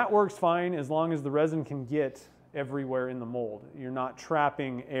 And that works fine as long as the resin can get everywhere in the mold. You're not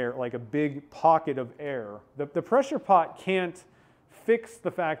trapping air, like a big pocket of air. The pressure pot can't fix the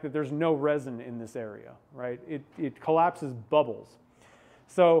fact that there's no resin in this area, right? It collapses bubbles.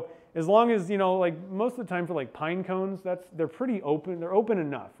 So as long as, like most of the time for like pine cones, they're pretty open. They're open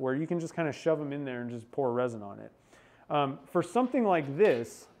enough where you can just kind of shove them in there and just pour resin on it. For something like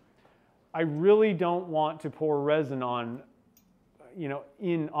this, I really don't want to pour resin on,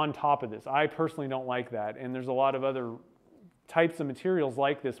 on top of this. I personally don't like that. And there's a lot of other types of materials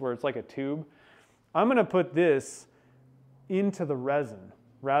like this where it's like a tube. I'm going to put this into the resin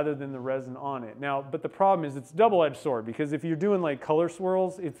rather than the resin on it. Now, but the problem is it's double-edged sword, because if you're doing like color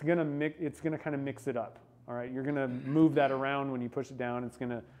swirls, it's gonna kind of mix it up. All right, you're gonna move that around when you push it down. It's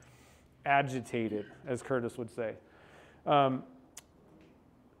gonna agitate it, as Curtis would say. But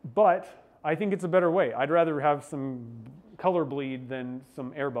I think it's a better way. I'd rather have some color bleed than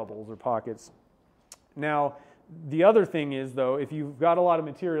some air bubbles or pockets. Now, the other thing is though, if you've got a lot of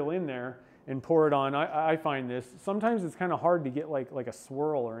material in there and pour it on, I find this, sometimes it's kind of hard to get like a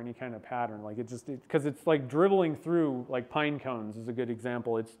swirl or any kind of pattern. Like because it's like dribbling through, like pine cones is a good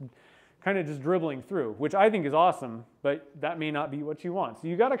example. It's kind of just dribbling through, which I think is awesome, but that may not be what you want. So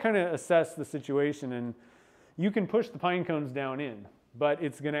you got to kind of assess the situation, and you can push the pine cones down in, but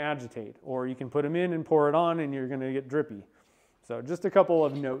it's going to agitate, or you can put them in and pour it on and you're going to get drippy. So just a couple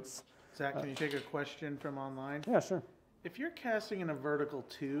of notes. Zach, can you take a question from online? Yeah, sure. If you're casting in a vertical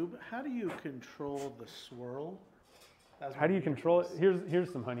tube, how do you control the swirl? How do you control it?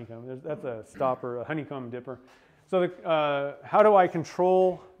 Here's some honeycomb. That's a stopper, a honeycomb dipper. So how do I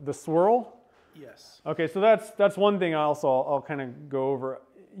control the swirl? Yes. Okay, so that's one thing I'll kind of go over.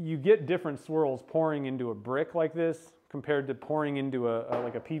 You get different swirls pouring into a brick like this compared to pouring into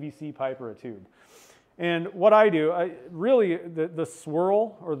like a PVC pipe or a tube. And what I do, really the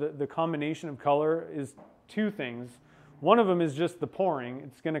swirl or the combination of color is 2 things. One of them is just the pouring.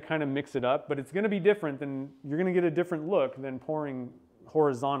 It's going to kind of mix it up, but it's going to be different than, you're going to get a different look than pouring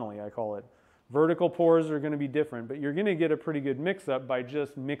horizontally, I call it. Vertical pours are going to be different, but you're going to get a pretty good mix up by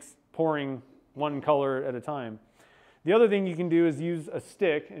just pouring one color at a time. The other thing you can do is use a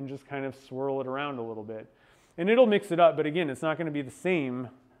stick and just kind of swirl it around a little bit. And it'll mix it up, but again, it's not going to be the same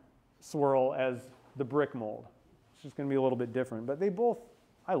swirl as the brick mold. It's just going to be a little bit different, but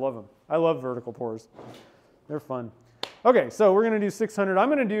I love them. I love vertical pours. They're fun. Okay, so we're going to do 600.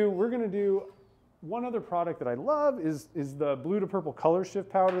 We're going to do one other product that I love is the blue to purple color shift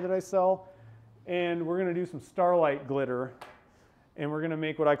powder that I sell. And we're going to do some starlight glitter. And we're going to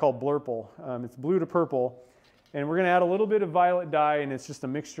make what I call blurple. It's blue to purple. And we're going to add a little bit of violet dye, and it's just a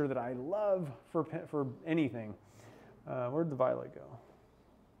mixture that I love for anything. Where'd the violet go?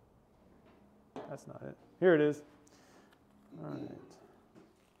 That's not it. Here it is. All right. It's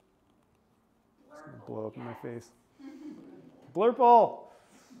going to blow up in my face. Blurple!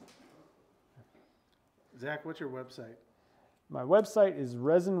 Zach, what's your website? My website is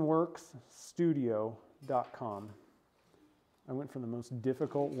resinwerksstudio.com. I went for the most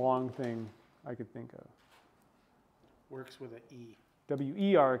difficult, long thing I could think of. Works with an E.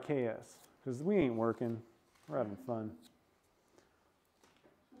 W-E-R-K-S, because we ain't working. We're having fun.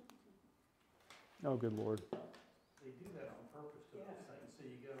 Oh, good Lord. They do that on purpose to those things, so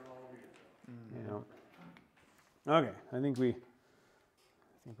you get it all over yourself. Yeah. Okay, I think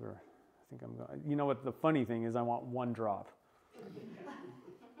I'm going. You know what? The funny thing is, I want one drop.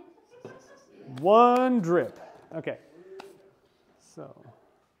 One drip. Okay. So.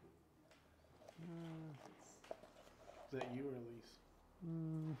 Is that you or Elise?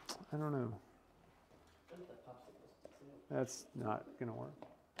 I don't know. That's not gonna work.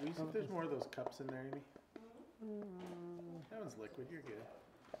 Elise, if there's more of those cups in there, Amy. That one's liquid. You're good.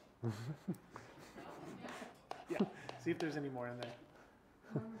 Yeah. See if there's any more in there.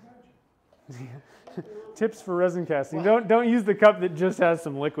 Tips for resin casting. Don't use the cup that just has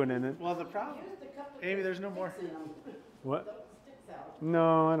some liquid in it. Well, the problem, Amy, there's no more. What?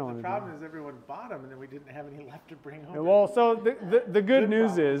 No, I don't want The to. problem is everyone bought them, and then we didn't have any left to bring home. Well, so the good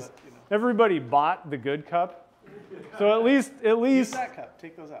news problem, is but, you know. everybody bought the good cup. So at least Use that cup.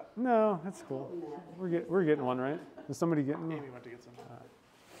 Take those out. no, that's cool. We're getting one, right? Is somebody getting one? Amy went to get some.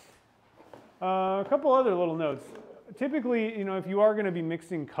 A couple other little notes. Typically, you know, if you are going to be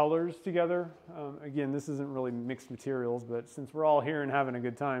mixing colors together, again, this isn't really mixed materials, but since we're all here and having a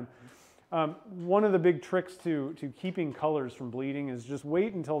good time, one of the big tricks to keeping colors from bleeding is just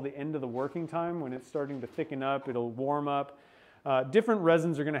wait until the end of the working time when it's starting to thicken up, it'll warm up. Different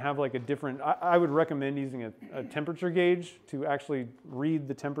resins are going to have like a different, I would recommend using a temperature gauge to actually read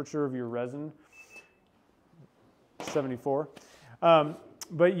the temperature of your resin. 74.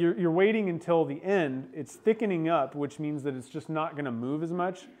 But you're waiting until the end, it's thickening up, which means that it's just not going to move as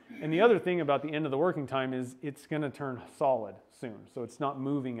much. And the other thing about the end of the working time is it's going to turn solid soon. So it's not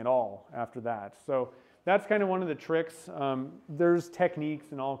moving at all after that. So that's kind of one of the tricks. There's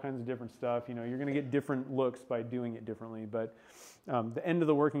techniques and all kinds of different stuff. You know, you're going to get different looks by doing it differently. But the end of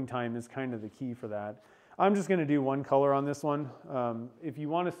the working time is kind of the key for that. I'm just going to do one color on this one. If you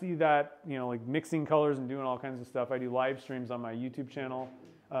want to see that, you know, like mixing colors and doing all kinds of stuff, I do live streams on my YouTube channel.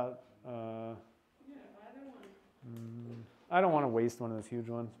 I don't want to waste one of those huge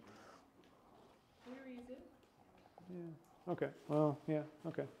ones. Where is it? Yeah. Okay. Well, yeah.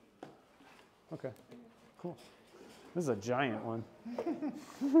 Okay. Okay. Cool. This is a giant one.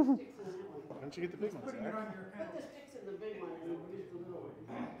 Why don't you get the big ones? Putting it on your Put the sticks in the big one and use the little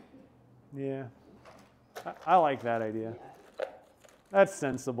one. Yeah. I like that idea. That's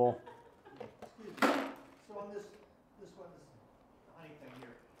sensible. So on this one, this honey thing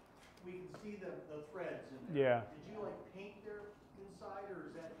here, we can see the threads in there. Yeah. Did you like paint there inside, or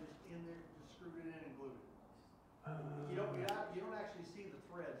is that just in there, just screwed it in and glued it? You don't actually see the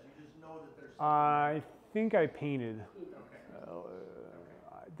threads, you just know that there's. I think I painted.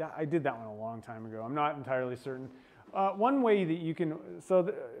 Okay. I did that one a long time ago. I'm not entirely certain. One way that you can,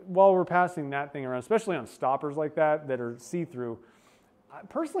 while we're passing that thing around, especially on stoppers like that are see-through,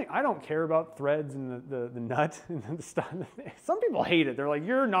 personally, I don't care about threads and the nut and the stuff. Some people hate it. They're like,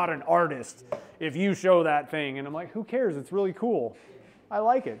 you're not an artist if you show that thing. And I'm like, who cares? It's really cool. I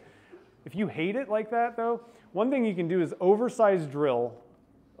like it. If you hate it like that, though, one thing you can do is oversize drill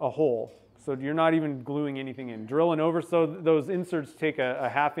a hole. So you're not even gluing anything in. Drill and over, so those inserts take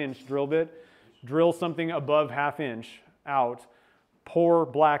a 1/2-inch drill bit. Drill something above 1/2 inch out, pour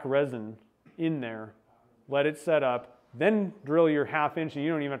black resin in there, let it set up, then drill your 1/2 inch, and you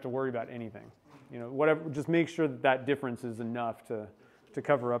don't even have to worry about anything. You know, whatever. Just make sure that difference is enough to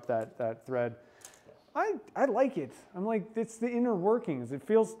cover up that thread. I like it. I'm like, it's the inner workings. It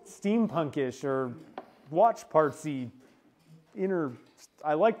feels steampunkish or watch partsy.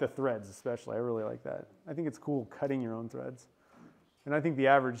 I like the threads especially. I really like that. I think it's cool cutting your own threads. And I think the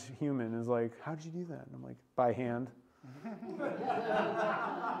average human is like, how'd you do that? And I'm like, by hand.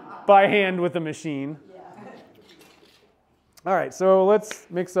 By hand with a machine. Yeah. All right, so let's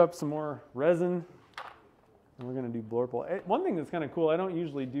mix up some more resin. And we're going to do blorple. One thing that's kind of cool, I don't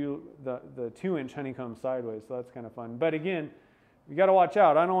usually do the 2-inch honeycomb sideways, so that's kind of fun. But again, you got to watch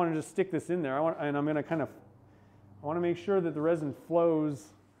out. I don't want to just stick this in there. I want to make sure that the resin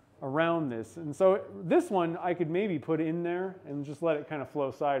flows around this. And so this one I could maybe put in there and just let it kind of flow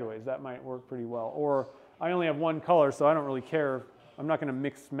sideways. That might work pretty well. Or I only have one color, so I don't really care. I'm not going to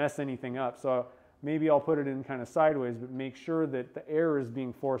mess anything up. So maybe I'll put it in kind of sideways, but make sure that the air is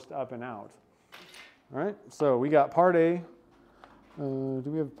being forced up and out. All right, so we got part A. Do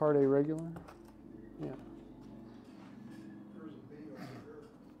we have part A regular? Yeah.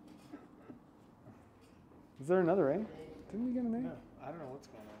 Is there another A? Didn't we get an A? No, I don't know what's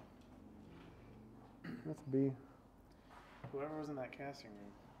going on. That's B. Whoever was in that casting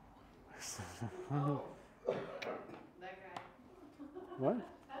room. That guy. What?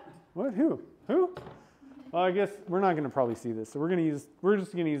 What? Who? Who? Well, I guess we're not going to probably see this, so we're just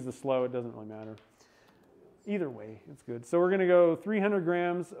going to use the slow. It doesn't really matter. Either way, it's good. So we're going to go 300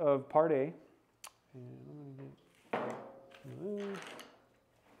 grams of part A. And I'm going to get,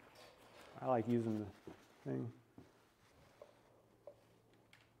 I like using the thing.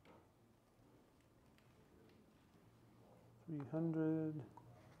 $300.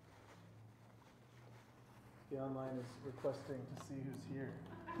 The online is requesting to see who's here.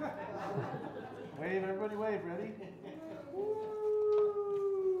 Wave, everybody wave, ready?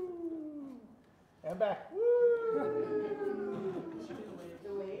 And back. The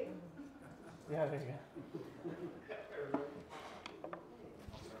wave? Yeah, there you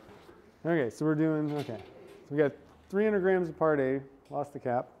go. Okay, so we're doing, okay. So we got 300 grams of part A, lost the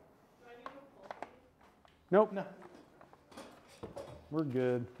cap. Nope. No. We're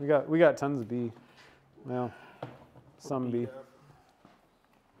good. We got tons of B. Well, some B.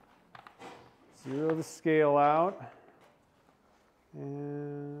 Zero the scale out.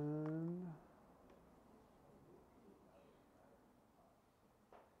 And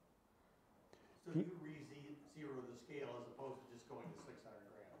So you re-zero the scale as opposed to just going to 600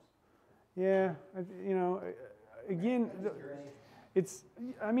 grams? yeah, you know, again, it's,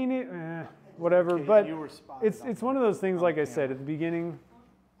 I mean, whatever, but You were spot it's one of those things, like I said at the beginning,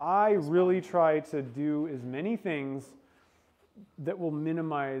 I really try to do as many things that will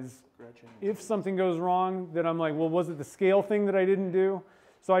minimize Gretchen. if something goes wrong, that I'm like, well, was it the scale thing that I didn't do?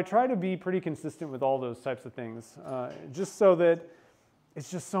 So I try to be pretty consistent with all those types of things, just so that it's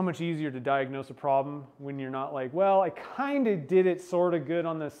just so much easier to diagnose a problem when you're not like, well, I kind of did it sort of good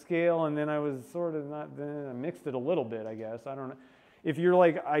on the scale, and then I was sort of not, I mixed it a little bit, I guess. I don't know. If you're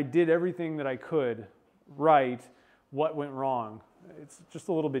like, I did everything that I could right, what went wrong? It's just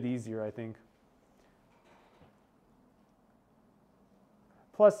a little bit easier, I think.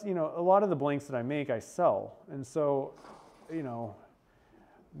 Plus, you know, a lot of the blanks that I make, I sell. And so, you know,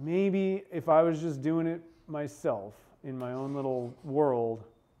 maybe if I was just doing it myself in my own little world,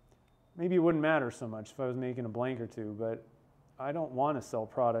 maybe it wouldn't matter so much if I was making a blank or two, but I don't want to sell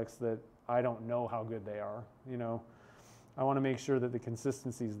products that I don't know how good they are, you know. I want to make sure that the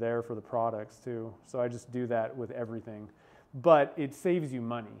consistency is there for the products too. So I just do that with everything. But it saves you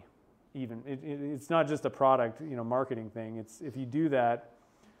money, even. It's not just a product, you know, marketing thing. It's if you do that,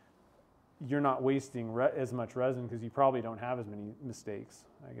 you're not wasting as much resin because you probably don't have as many mistakes,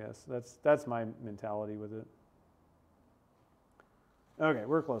 I guess. That's my mentality with it. Okay,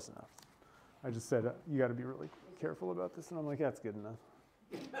 we're close enough. I just said, you got to be really careful about this. And I'm like, that's good enough.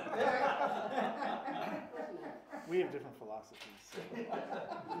 We have different philosophies.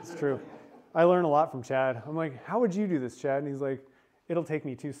 It's true. I learn a lot from Chad. I'm like, how would you do this, Chad? And he's like, it'll take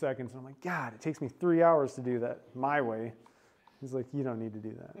me 2 seconds. And I'm like, God, it takes me 3 hours to do that my way. He's like, you don't need to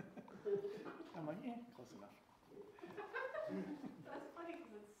do that. I'm like, yeah, close enough. That's funny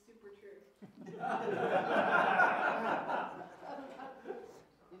because it's super true.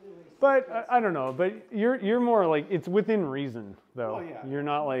 But I don't know. But you're more like, it's within reason, though. Oh, yeah. You're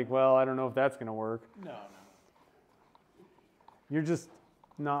not like, well, I don't know if that's going to work. No. You're just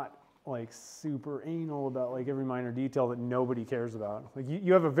not like super anal about like every minor detail that nobody cares about. Like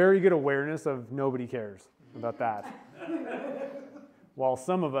you have a very good awareness of nobody cares about that. While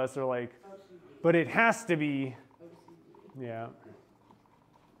some of us are like, but it has to be. Yeah.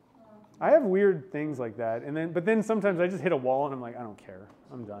 I have weird things like that, but then sometimes I just hit a wall and I'm like, I don't care.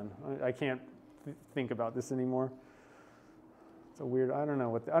 I'm done. I can't think about this anymore. It's a weird. I don't know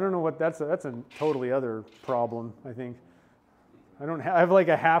what. That's a totally other problem, I think. I have like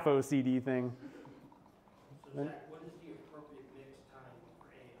a half OCD thing. So Zach, what is the appropriate mix time for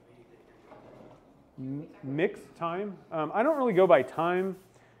A and B that you're talking about? Mixed time? I don't really go by time.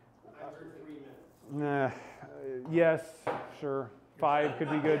 I heard 3 minutes. Yes, sure. 5 could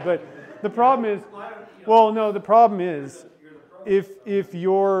be good. But the problem is, well, no, the problem is if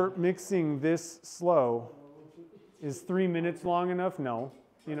you're mixing this slow, is 3 minutes long enough? No.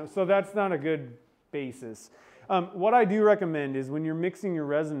 You know, so that's not a good basis. What I do recommend is when you're mixing your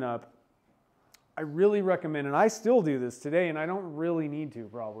resin up, I really recommend, and I still do this today, and I don't really need to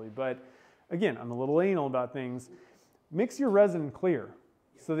probably, but again, I'm a little anal about things. Mix your resin clear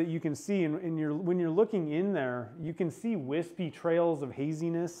so that you can see, and when you're looking in there, you can see wispy trails of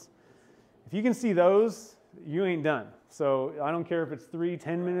haziness. If you can see those, you ain't done. So I don't care if it's 3,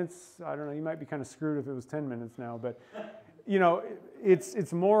 10 minutes. I don't know, you might be kind of screwed if it was 10 minutes now, but you know,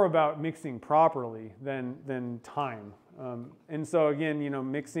 it's more about mixing properly than time. And so again, you know,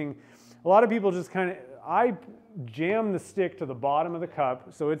 mixing, a lot of people just kind of, I jam the stick to the bottom of the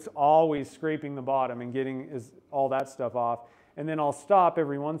cup so it's always scraping the bottom and getting all that stuff off. And then I'll stop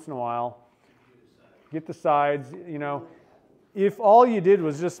every once in a while get the sides, you know. If all you did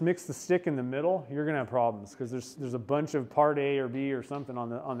was just mix the stick in the middle, you're gonna have problems because there's a bunch of part A or B or something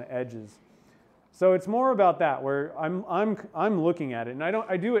on the edges. So it's more about that, where I'm looking at it, and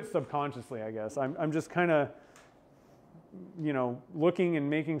I do it subconsciously, I guess. I'm just kind of, you know, looking and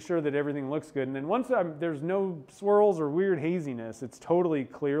making sure that everything looks good. And then once there's no swirls or weird haziness, it's totally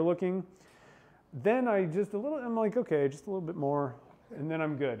clear looking. Then I'm like, okay, just a little bit more, and then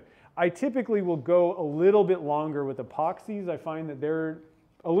I'm good. I typically will go a little bit longer with epoxies. I find that their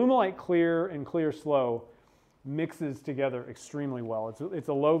Alumilite Clear and Clear Slow mixes together extremely well. It's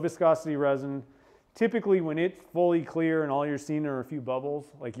a low viscosity resin. Typically when it's fully clear and all you're seeing are a few bubbles,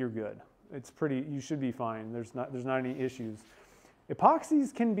 like you're good. You should be fine. There's not any issues.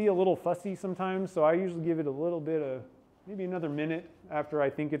 Epoxies can be a little fussy sometimes, so I usually give it a little bit of, maybe another minute after I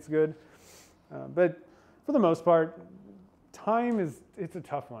think it's good. But for the most part, it's a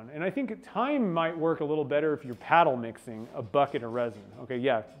tough one. And I think time might work a little better if you're paddle mixing a bucket of resin. Okay,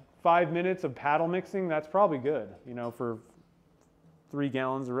 yeah, 5 minutes of paddle mixing, that's probably good, you know, for 3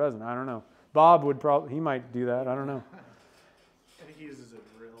 gallons of resin. I don't know. Bob he might do that, I don't know. I think he uses a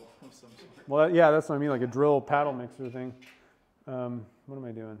drill of some sort. Well, yeah, that's what I mean, like a drill paddle mixer thing. What am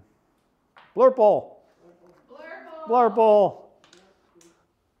I doing? Blurple. Blurple.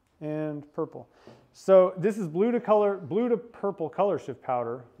 And purple. So this is blue to purple color shift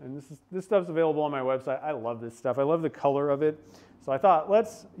powder, and this stuff's available on my website. I love this stuff. I love the color of it. So I thought,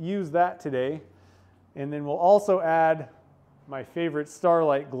 let's use that today, and then we'll also add my favorite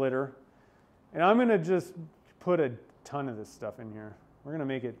Starlight glitter. And I'm gonna just put a ton of this stuff in here. We're gonna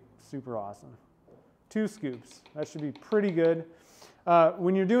make it super awesome. 2 scoops, that should be pretty good.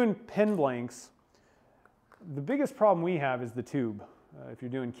 When you're doing pen blanks, the biggest problem we have is the tube, if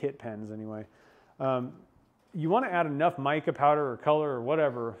you're doing kit pens anyway. You want to add enough mica powder or color or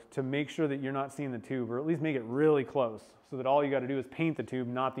whatever to make sure that you're not seeing the tube, or at least make it really close so that all you got to do is paint the tube,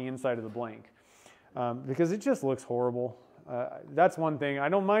 not the inside of the blank, because it just looks horrible. That's one thing. I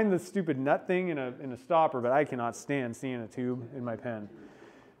don't mind the stupid nut thing in a stopper, but I cannot stand seeing a tube in my pen.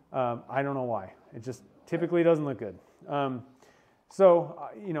 I don't know why. It just typically doesn't look good. So,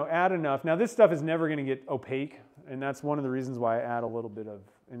 you know, add enough. Now this stuff is never going to get opaque, and that's one of the reasons why I add a little bit of,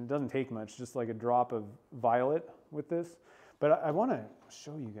 and it doesn't take much, just like a drop of violet with this. But I want to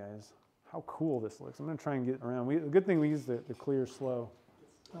show you guys how cool this looks. I'm going to try and get around. The good thing we use the Clear Slow.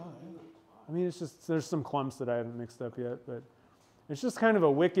 I mean, it's just, there's some clumps that I haven't mixed up yet, but it's just kind of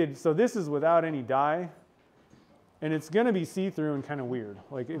a wicked, so this is without any dye, and it's going to be see-through and kind of weird.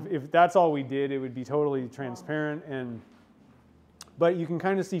 Like if that's all we did, it would be totally transparent, but you can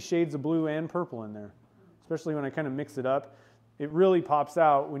kind of see shades of blue and purple in there, especially when I kind of mix it up. It really pops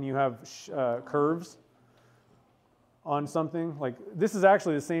out when you have curves on something. Like this is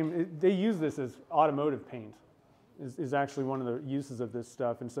actually the same, they use this as automotive paint, is actually one of the uses of this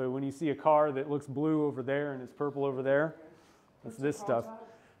stuff. And so when you see a car that looks blue over there and it's purple over there, that's this stuff.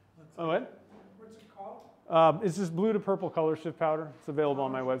 Oh, what? What's it called? It's just blue to purple color shift powder. It's available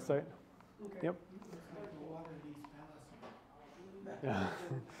on my website. Okay. Yep.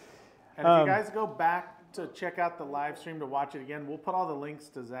 And if you guys go back to check out the live stream to watch it again, we'll put all the links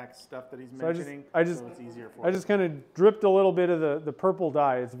to Zach's stuff that he's mentioning, so it's easier for you. I just kind of dripped a little bit of the purple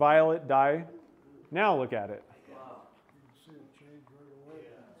dye. It's violet dye. Now look at it.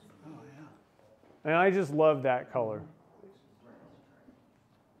 And I just love that color.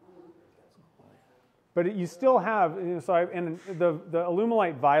 But you still have, and the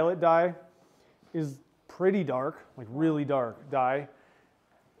Alumilite violet dye is pretty dark, like really dark dye.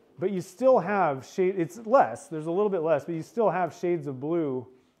 But you still have shade, it's less, there's a little bit less, but you still have shades of blue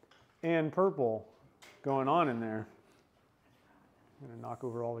and purple going on in there. I'm going to knock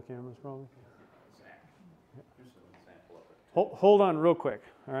over all the cameras probably. Hold on real quick,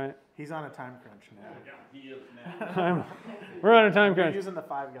 all right? He's on a time crunch now. Yeah, he is now. We're on a time We're crunch. using the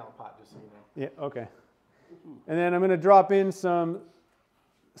 5-gallon pot, just so you know. Yeah, okay. And then I'm going to drop in some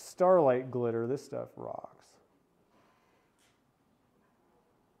Starlight glitter. This stuff rocks.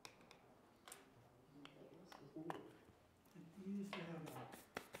 You used to have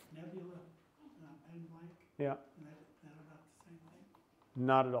a nebula pen blank, Yeah, and that about the same thing?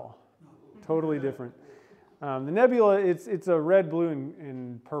 not at all. Totally different. The Nebula, it's a red, blue,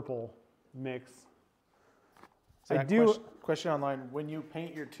 and purple mix. Zach, question online. When you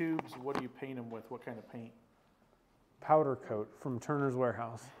paint your tubes, what do you paint them with? What kind of paint? Powder coat from Turner's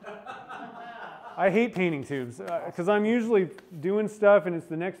Warehouse. I hate painting tubes because I'm usually doing stuff and it's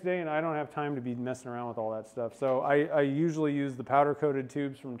the next day and I don't have time to be messing around with all that stuff. So I usually use the powder coated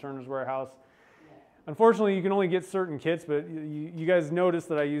tubes from Turner's Warehouse. Unfortunately, you can only get certain kits, but you guys notice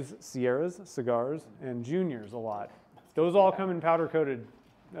that I use Sierras, Cigars, and Juniors a lot. Those all come in powder-coated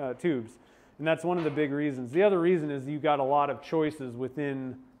tubes, and that's one of the big reasons. The other reason is you got a lot of choices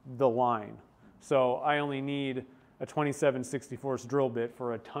within the line. So I only need a 27/64 drill bit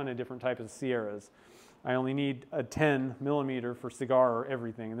for a ton of different types of Sierras. I only need a 10 millimeter for cigar or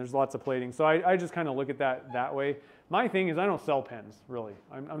everything, and there's lots of plating. So I just kind of look at that way. My thing is I don't sell pens, really.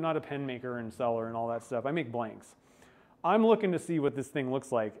 I'm not a pen maker and seller and all that stuff. I make blanks. I'm looking to see what this thing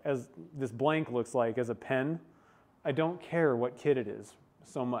looks like, as this blank looks like as a pen. I don't care what kit it is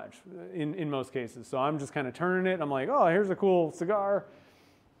so much in most cases. So I'm just kind of turning it. I'm like, oh, here's a cool cigar.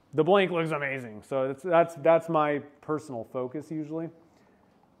 The blank looks amazing. So that's my personal focus usually.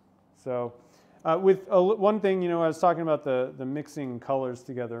 So one thing, I was talking about the mixing colors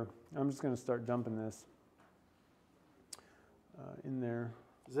together. I'm just going to start dumping this in there.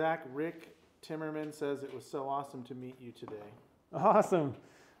 Zach, Rick Timmerman says it was so awesome to meet you today. Awesome.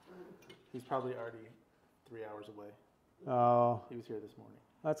 He's probably already 3 hours away. Oh. He was here this morning.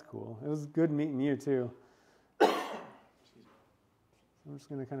 That's cool. It was good meeting you too. I'm just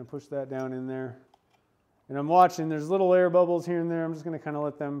going to kind of push that down in there. And I'm watching, there's little air bubbles here and there. I'm just going to kind of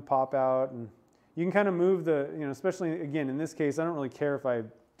let them pop out. And you can kind of move especially again, in this case, I don't really care if I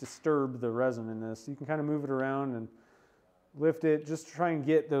disturb the resin in this. You can kind of move it around and lift it, just try and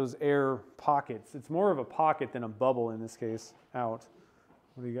get those air pockets. It's more of a pocket than a bubble in this case out.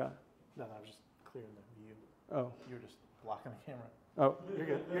 What do you got? No, I was just clearing the view. Oh. You were just blocking the camera. Oh. You're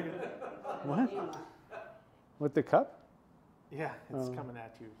good. You're good. What? With the cup? Yeah, it's coming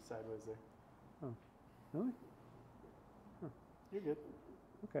at you sideways there. Oh. Really? Huh. You're good.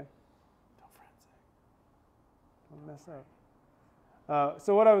 Okay. Don't fret, Zach. Don't mess up.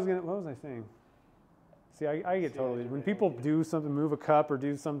 So what was I saying? See, I get totally, when people do something, move a cup or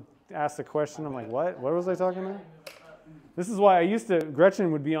ask a question, I'm like, what? What was I talking about? This is why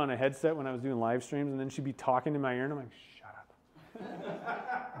Gretchen would be on a headset when I was doing live streams, and then she'd be talking to my ear, and I'm like, shut up.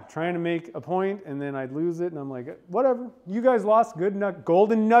 I'm trying to make a point, and then I'd lose it, and I'm like, whatever. You guys lost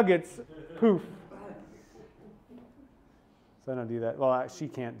golden nuggets. Poof. So I don't do that. Well, she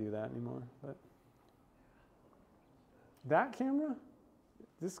can't do that anymore. But that camera?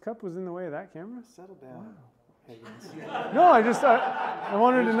 This cup was in the way of that camera? Settle down. Wow. No, I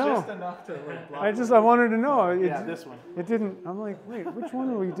wanted to know. Just enough to block I wanted to know. yeah, this one. It didn't. I'm like, wait, which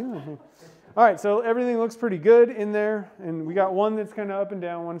one are we doing here? All right, so everything looks pretty good in there, and we got one that's kind of up and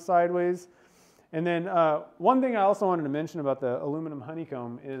down, one sideways. And then one thing I also wanted to mention about the aluminum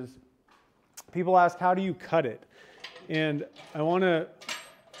honeycomb is people ask, how do you cut it? And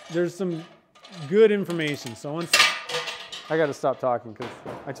there's some good information. So I got to stop talking because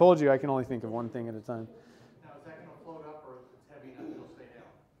I told you I can only think of one thing at a time. Now, is that going to float up, or it's heavy enough it'll stay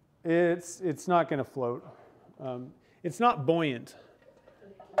down? It's not going to float. It's not buoyant.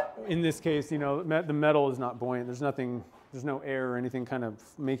 In this case, the metal is not buoyant. There's no air or anything kind of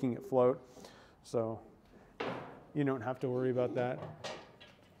making it float. So you don't have to worry about that.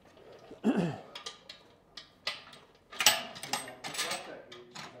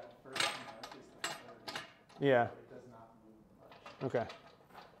 Yeah. Okay.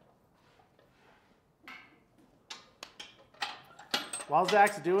 While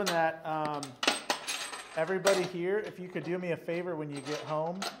Zach's doing that, everybody here, if you could do me a favor when you get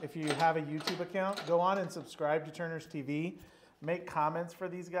home, if you have a YouTube account, go on and subscribe to Turner's TV. Make comments for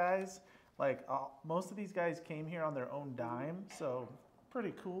these guys. Like most of these guys came here on their own dime, so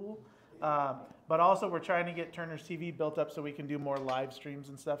pretty cool. But also we're trying to get Turner's TV built up so we can do more live streams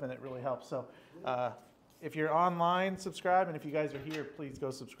and stuff, and it really helps. So if you're online, subscribe, and if you guys are here, please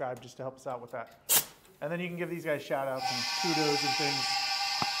go subscribe just to help us out with that. And then you can give these guys shout outs and kudos and things.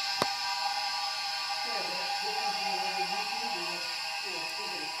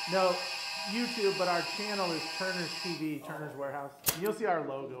 No, YouTube, but our channel is Turner's TV, Turner's Warehouse. And you'll see our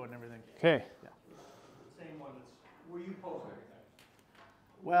logo and everything. Okay. Yeah. Same one that's where you post everything.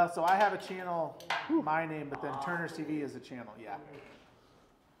 Well, so I have a channel, my name, but then Turner's TV is a channel, yeah.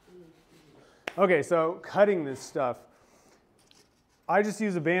 Okay, so cutting this stuff. I just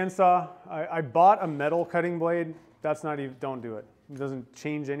use a bandsaw. I bought a metal cutting blade. That's not even, don't do it. It doesn't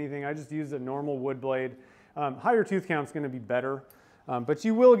change anything. I just use a normal wood blade. Higher tooth count's gonna be better. But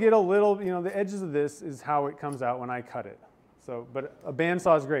you will get a little, the edges of this is how it comes out when I cut it. So, but a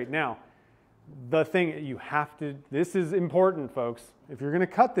bandsaw is great. Now, the thing you have to, this is important, folks. If you're gonna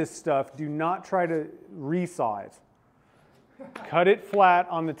cut this stuff, do not try to resaw it. Cut it flat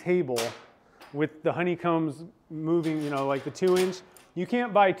on the table with the honeycombs moving, like the 2-inch. You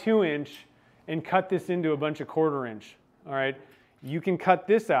can't buy 2-inch and cut this into a bunch of 1/4 inch, all right? You can cut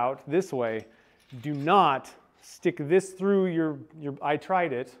this out this way, do not stick this through your I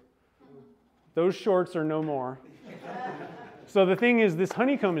tried it. Those shorts are no more. So the thing is, this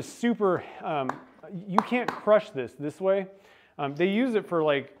honeycomb is super, you can't crush this way. They use it for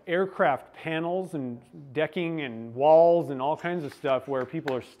like aircraft panels and decking and walls and all kinds of stuff where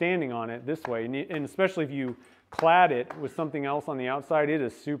people are standing on it this way. And especially if you clad it with something else on the outside, it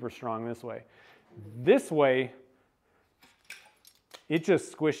is super strong this way. This way, it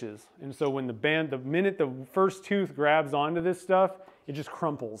just squishes. And so when the minute the first tooth grabs onto this stuff, it just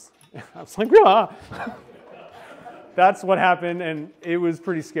crumples. I was like, ah. That's what happened, and it was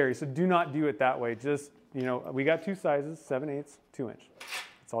pretty scary. So do not do it that way. Just, you know, we got 2 sizes, 7/8, 2 inch.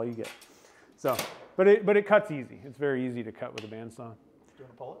 That's all you get. So, but it cuts easy. It's very easy to cut with a bandsaw. Do you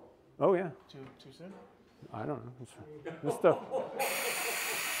want to pull it? Oh yeah. Too soon? I don't know. This stuff.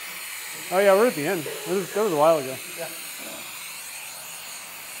 Oh yeah, we're at the end. That was a while ago. Yeah.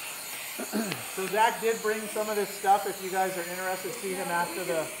 So Zach did bring some of this stuff. If you guys are interested, see him after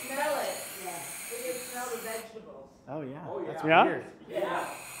the. Smell it, yeah. We can smell the vegetables. Oh yeah. Oh, yeah. That's Yeah? weird. Yeah.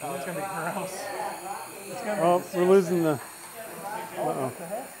 Oh, it's gonna be gross. It's gonna Oh, we're losing the. Uh-oh.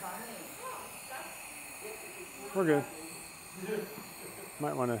 We're good.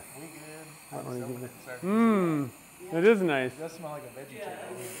 Might want to. We good. Might want to give it. Sorry. Mmm. It is nice. It does smell like a veggie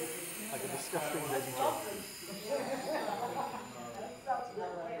chicken. Like a disgusting veggie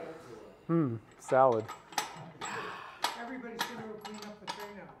chicken. Salad. Everybody's gonna go clean up the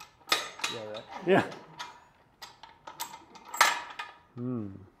tray now. Yeah, right. Yeah.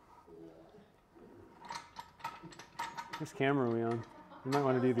 Which camera are we on? You might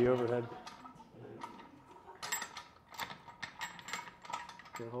want to do the overhead.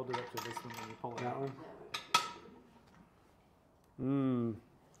 Okay, hold it up to this one when you pull it That out. one.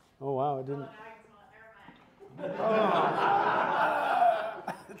 Oh wow, it didn't.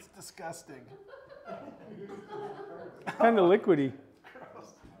 It's disgusting. It's kind of liquidy.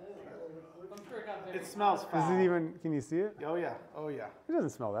 It smells foul. Does it even? Can you see it? Oh yeah. Oh yeah. It doesn't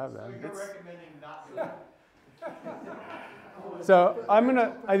smell that bad. You're recommending not doing it. So I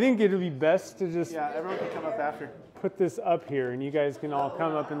think it'll be best to just Yeah, everyone can come up after. put this up here, and you guys can all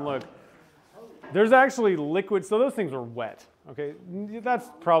come up and look. There's actually liquid, so those things are wet. Okay, that's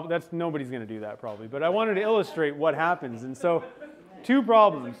nobody's going to do that probably. But I wanted to illustrate what happens, and so 2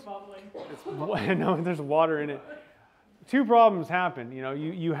 problems. No, there's water in it. 2 problems happen. You know,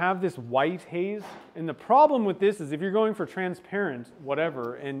 you have this white haze, and the problem with this is if you're going for transparent,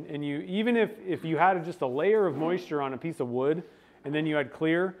 whatever, and you even if you had just a layer of moisture on a piece of wood, and then you had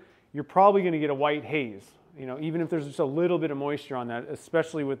clear, you're probably going to get a white haze. You know, even if there's just a little bit of moisture on that,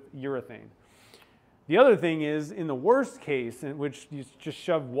 especially with urethane. The other thing is, in the worst case, in which you just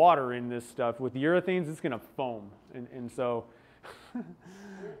shove water in this stuff, with urethanes, it's going to foam, and so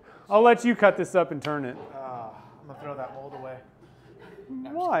I'll let you cut this up and turn it. I'm gonna throw that mold away.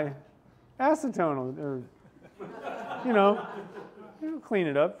 Why? Acetone, or you know, clean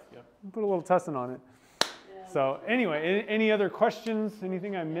it up. Yep. Put a little tussin on it. So anyway, any other questions?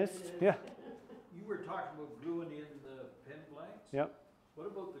 Anything I missed? Yeah. You were talking about gluing in the pen blanks? Yep. What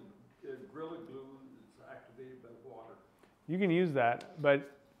about the Gorilla Glue that's activated by water? You can use that, but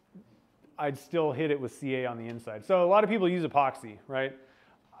I'd still hit it with CA on the inside. So a lot of people use epoxy, right?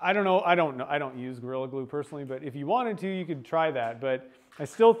 I don't know. I don't use Gorilla Glue personally, but if you wanted to, you could try that. But I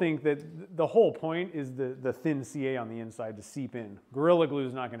still think that the whole point is the thin CA on the inside to seep in. Gorilla Glue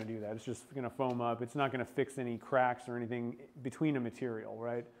is not going to do that. It's just going to foam up. It's not going to fix any cracks or anything between a material,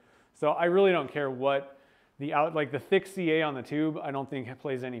 right? So I really don't care what like the thick CA on the tube, I don't think it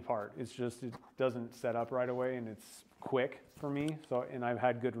plays any part. It's just, it doesn't set up right away, and it's quick for me. So, and I've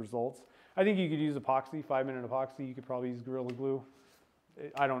had good results. I think you could use epoxy, 5-minute epoxy. You could probably use Gorilla Glue.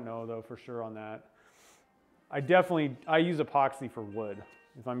 I don't know though for sure on that. I use epoxy for wood.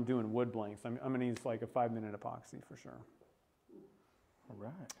 If I'm doing wood blanks, I'm going to use like a 5-minute epoxy for sure. All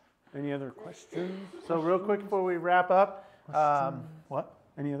right. Any other questions? So real quick before we wrap up, what?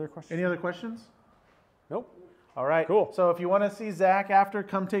 Any other questions? Any other questions? Nope. All right. Cool. So if you want to see Zach after,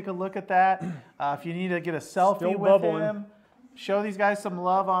 come take a look at that. If you need to get a selfie Still with bubbling. him, show these guys some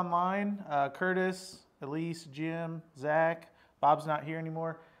love online. Curtis, Elise, Jim, Zach. Bob's not here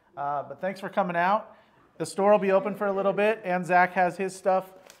anymore. But thanks for coming out. The store will be open for a little bit, and Zach has his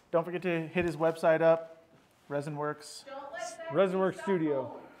stuff. Don't forget to hit his website up, Resin Werks. Resin Werks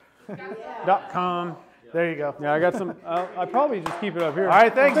Studio. .com. There you go. Yeah, I got some. I'll probably just keep it up here. All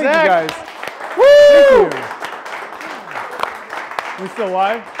right, thanks, Thank Zach. you guys. Woo! Thank you. We still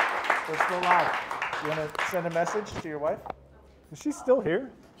live? We're still live. You want to send a message to your wife? Is she still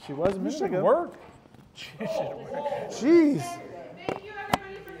here? She was a This minute should ago. work. She should work. Jeez. Thank you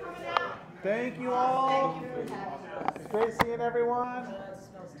everybody for coming out. Thank you all. Thank you for having us. It's great seeing everyone. It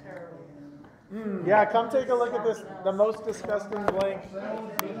smells terrible. Yeah, come take a look at this, the most disgusting blank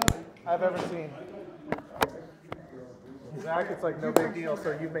I've ever seen. Zach, it's like no big deal,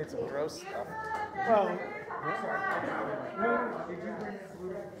 so you've made some gross stuff. Well,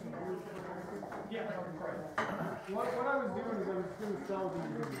 What I was doing is I was going to sell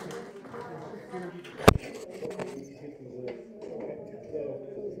these.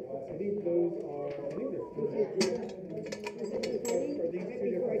 I think those are, I think they're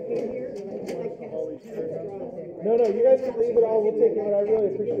No, you guys can leave it all. We'll take it. I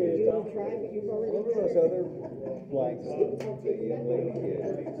really appreciate it, though. What were those other blanks that you lady did?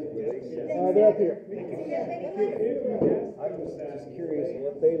 They're up here. I was just curious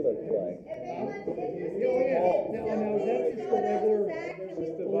what they looked like. Now, is that just the regular,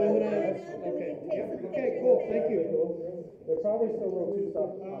 just the aluminum? Okay. Okay, cool. Thank you. They're probably still a little too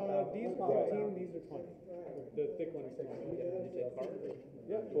soft. These are 15, these are 20. The thick one is 20.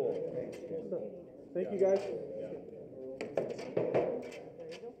 Yeah, Cool. thank you guys.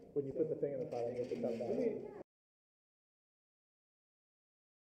 When you put the thing in the bottom, you put that back.